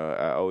 But,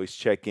 I always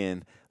check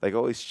in, like,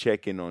 always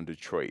check in on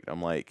Detroit.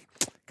 I'm like,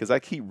 because I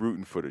keep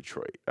rooting for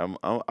Detroit.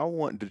 I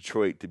want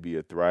Detroit to be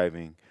a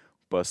thriving,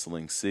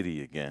 bustling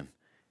city again.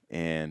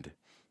 And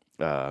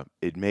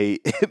it may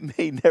it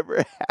may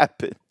never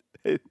happen,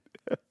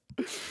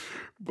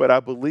 but I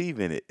believe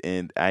in it,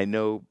 and I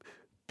know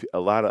a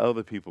lot of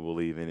other people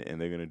believe in it, and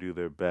they're going to do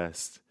their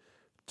best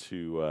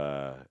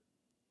to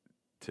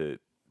to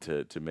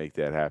to make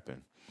that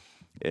happen.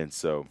 And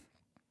so,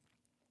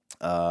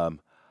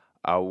 um,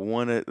 I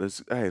want to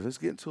let's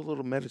get into a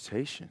little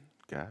meditation,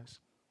 guys.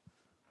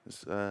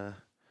 Let's go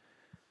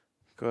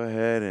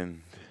ahead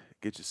and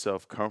get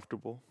yourself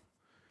comfortable.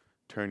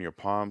 Turn your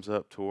palms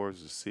up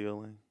towards the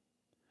ceiling.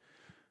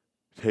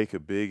 Take a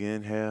big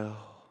inhale.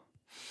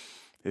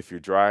 If you're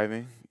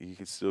driving, you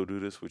can still do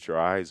this with your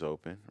eyes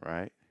open,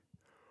 right?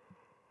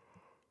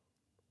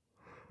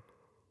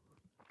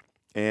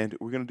 And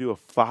we're going to do a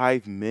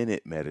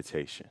 5-minute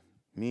meditation.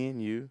 Me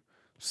and you,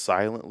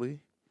 silently.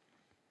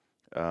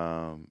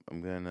 I'm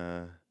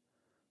gonna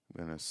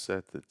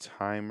set the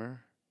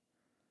timer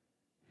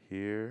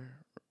here,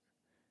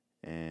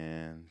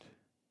 and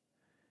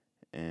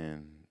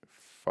in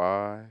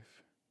 5,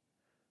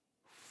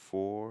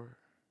 4.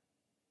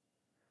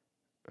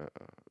 Wait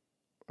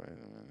a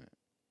minute.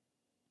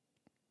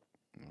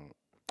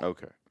 No.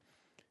 Okay.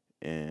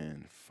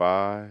 In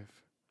 5,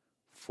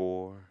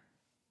 4,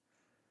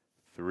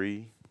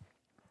 3,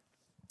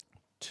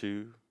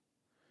 2,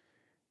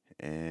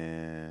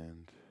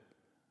 and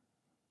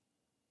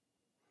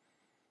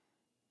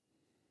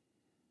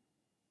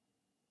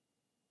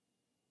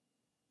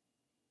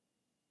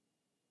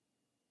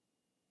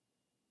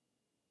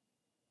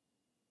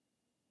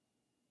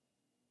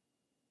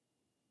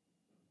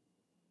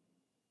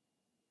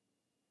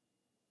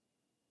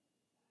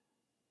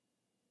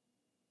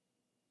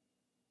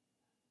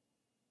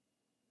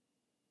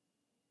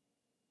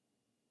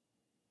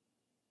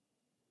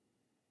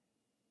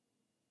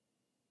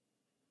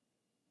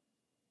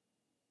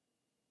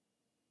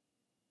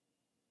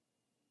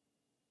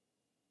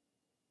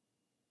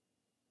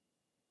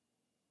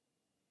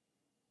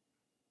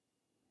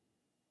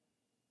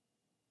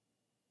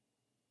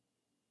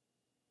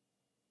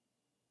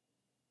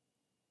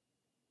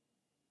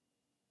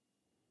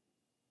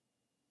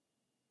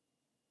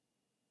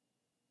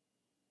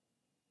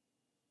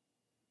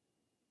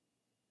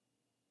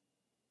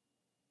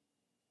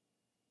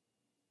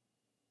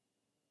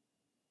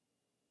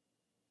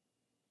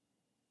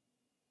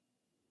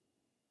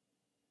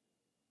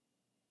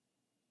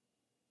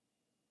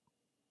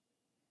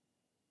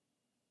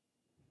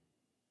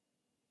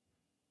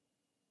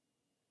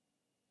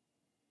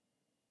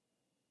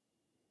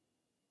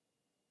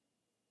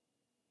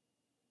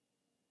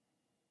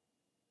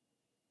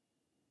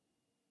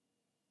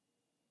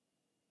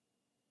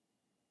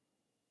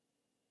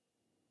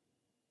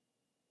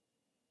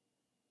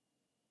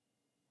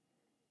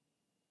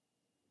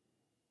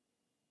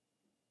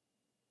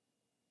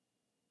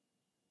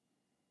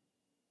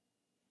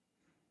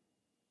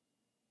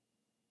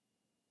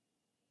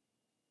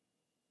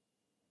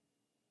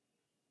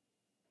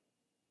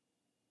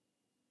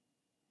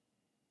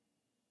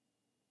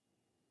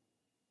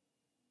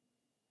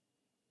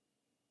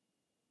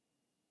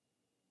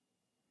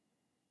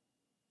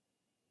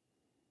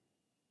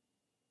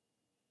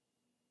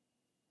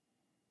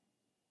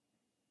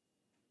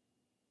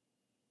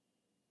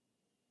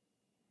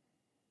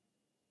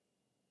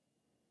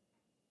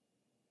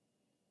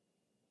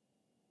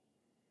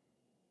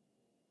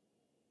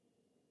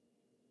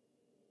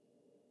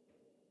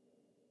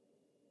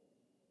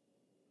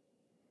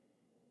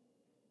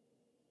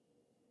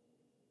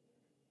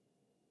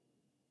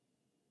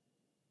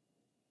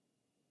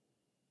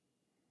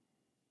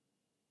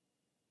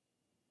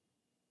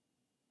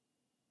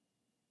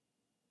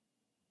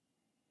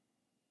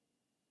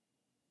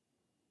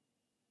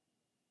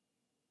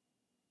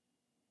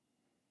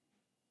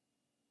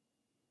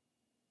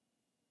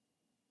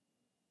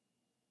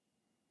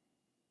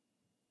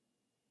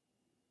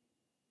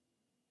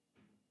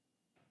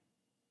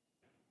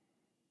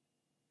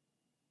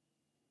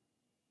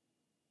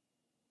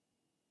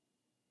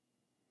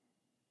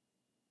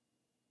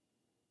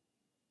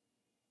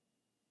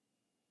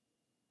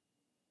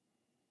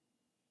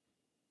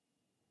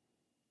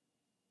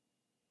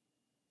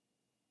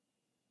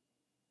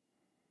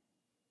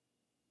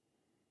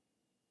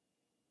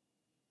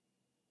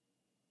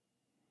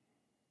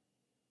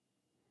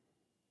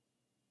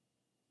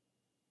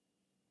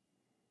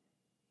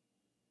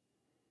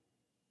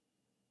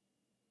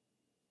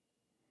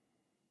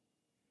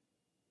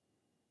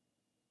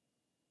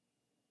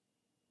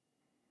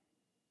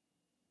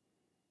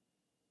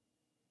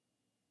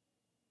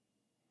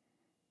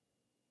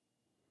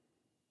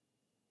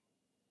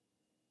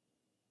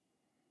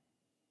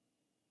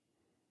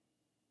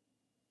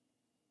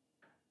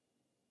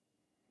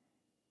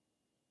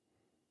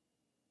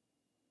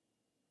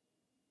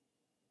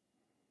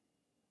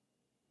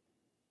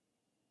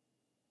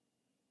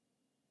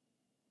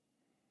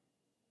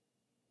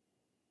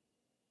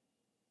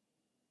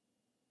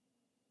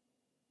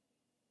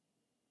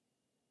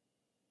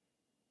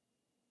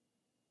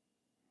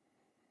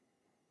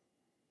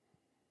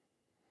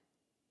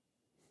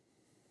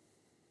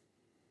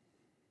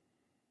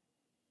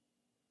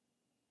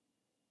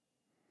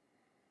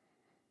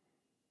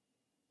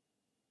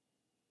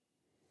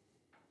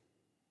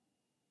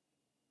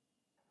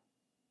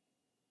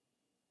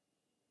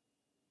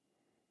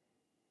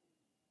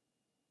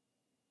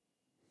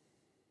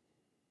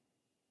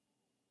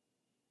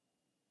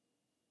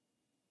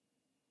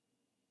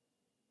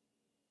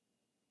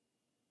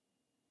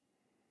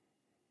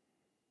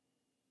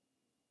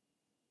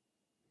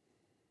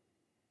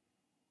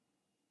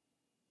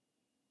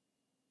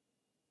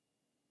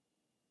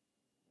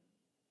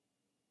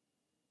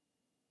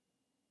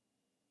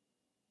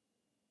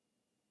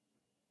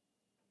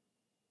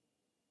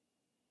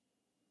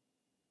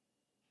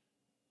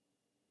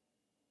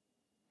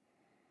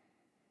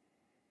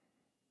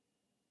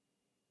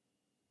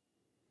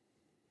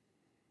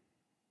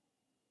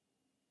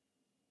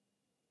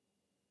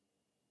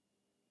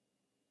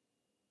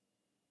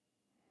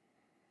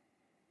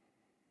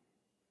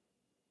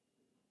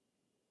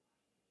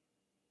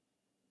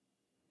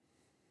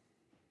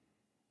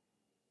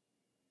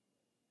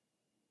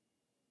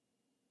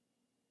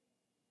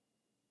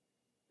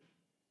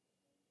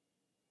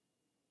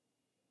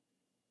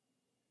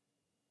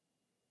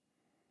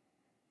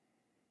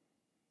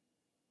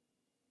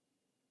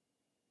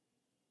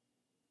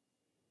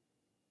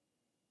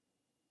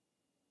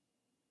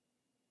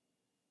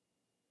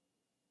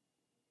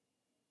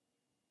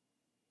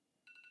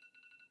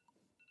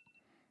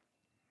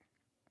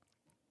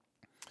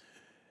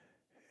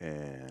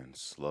And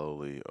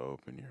slowly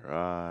open your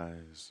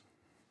eyes,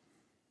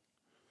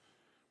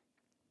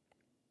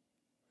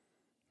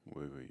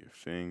 wiggle your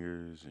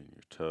fingers and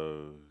your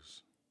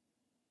toes.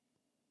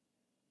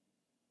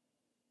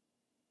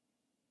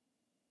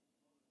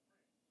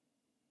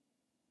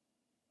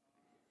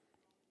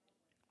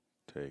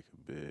 Take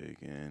a big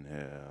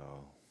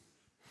inhale.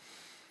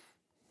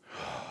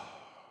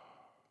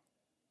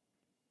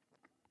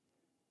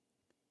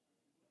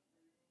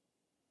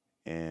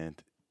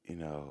 And, you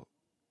know,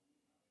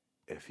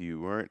 if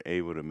you weren't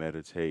able to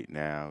meditate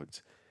now,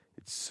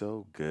 it's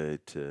so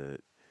good to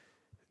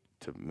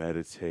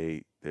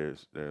meditate. There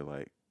are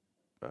like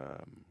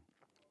um,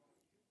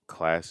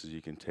 classes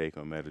you can take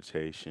on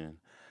meditation.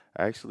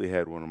 I actually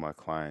had one of my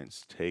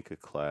clients take a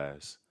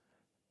class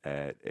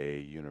at a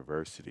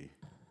university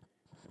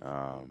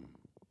um,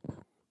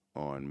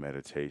 on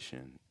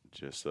meditation,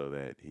 just so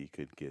that he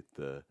could get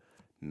the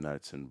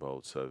nuts and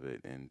bolts of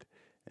it, and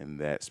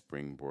that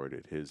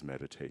springboarded his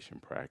meditation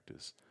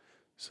practice.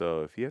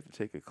 So if you have to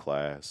take a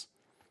class,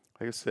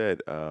 like I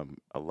said,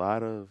 a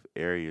lot of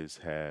areas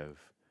have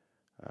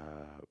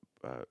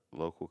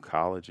local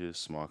colleges,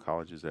 small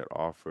colleges that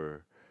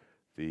offer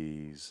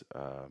these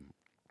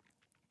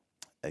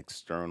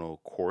external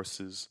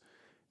courses,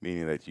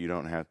 meaning that you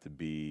don't have to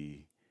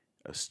be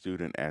a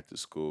student at the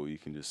school. You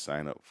can just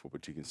sign up for,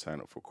 but you can sign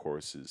up for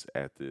courses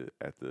at the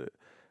I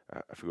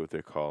forget what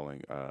they're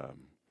calling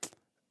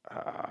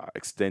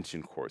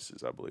extension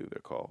courses, I believe they're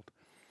called.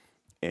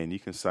 And you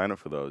can sign up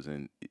for those,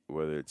 and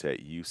whether it's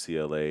at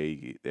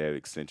UCLA, they have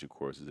extension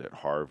courses at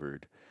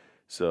Harvard.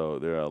 So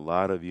there are a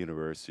lot of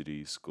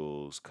universities,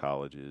 schools,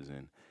 colleges,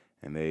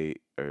 and they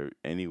are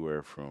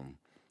anywhere from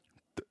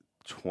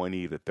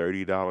 20 to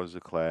 $30 a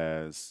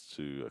class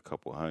to a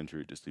couple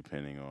hundred, just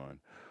depending on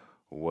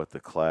what the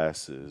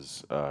class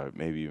is,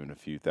 maybe even a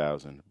few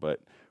thousand. But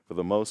for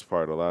the most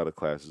part, a lot of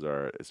classes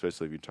are,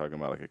 especially if you're talking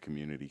about like a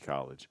community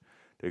college,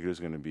 they're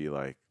just going to be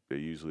like, they're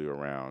usually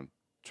around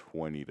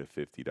 20 to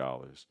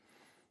 $50.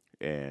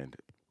 And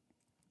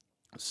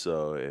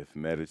so if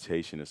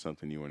meditation is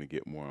something you want to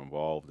get more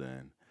involved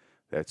in,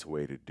 that's a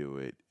way to do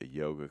it. A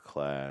yoga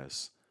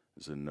class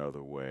is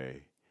another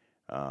way.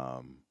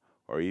 Um,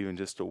 or even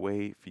just a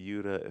way for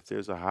you to, if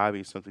there's a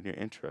hobby, something you're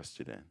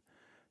interested in.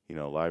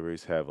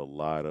 Libraries have a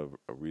lot of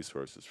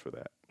resources for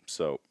that.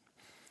 So,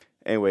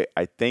 anyway,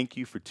 I thank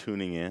you for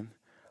tuning in.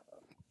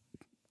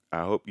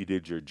 I hope you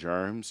did your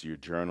germs, your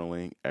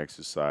journaling,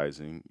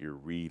 exercising, your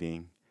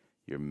reading,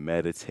 your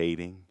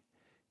meditating,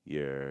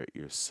 your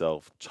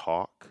self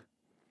talk,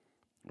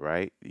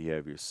 right? You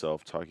have your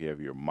self talk, you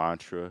have your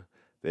mantra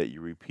that you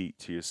repeat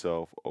to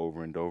yourself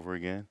over and over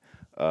again.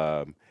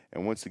 And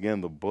once again,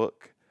 the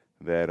book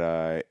that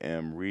I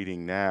am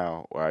reading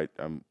now,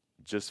 I'm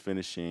just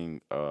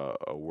finishing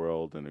a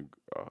world in a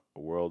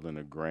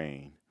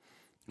grain.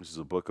 This is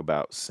a book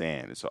about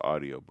sand. It's an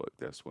audio book.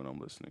 That's what I'm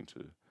listening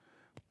to.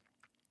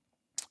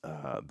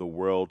 The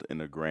World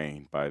in a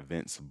Grain by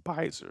Vince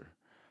Beiser.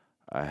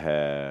 I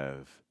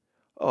have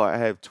I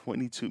have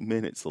 22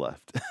 minutes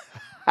left.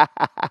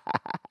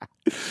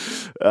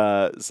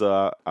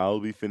 So I'll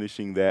be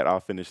finishing that. I'll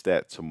finish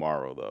that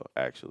tomorrow, though,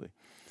 actually.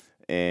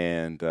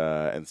 And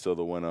so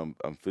the one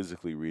I'm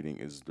physically reading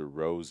is The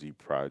Rosie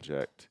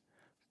Project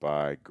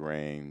by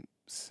Graham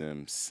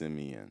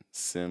Simsian.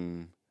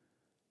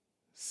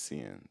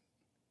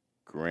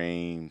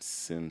 Graham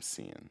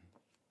Simsian.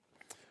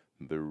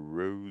 The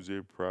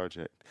Rosie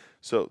Project.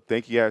 So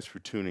thank you guys for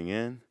tuning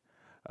in.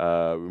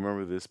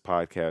 Remember, this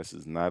podcast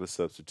is not a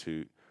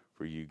substitute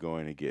for you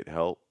going to get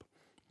help.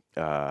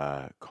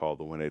 Call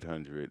the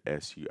 1-800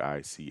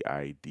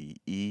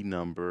 SUICIDE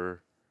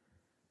number.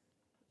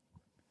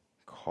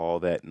 Call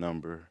that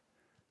number.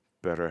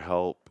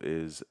 BetterHelp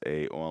is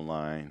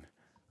an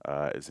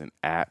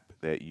app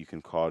that you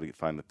can call to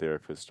find a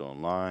therapist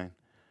online.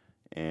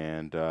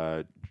 And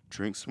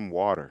drink some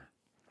water.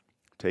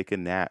 Take a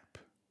nap.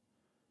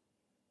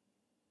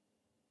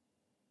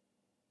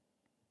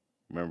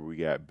 Remember, we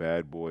got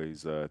Bad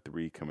Boys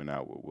 3 coming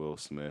out with Will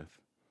Smith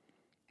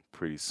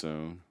pretty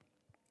soon.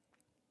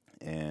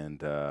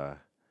 And what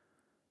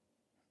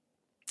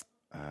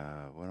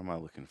am I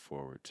looking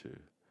forward to?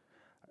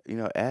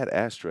 Ad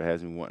Astra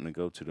has me wanting to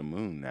go to the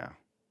moon now.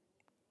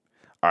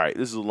 All right,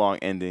 this is a long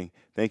ending.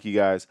 Thank you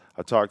guys.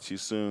 I'll talk to you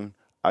soon.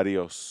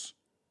 Adios.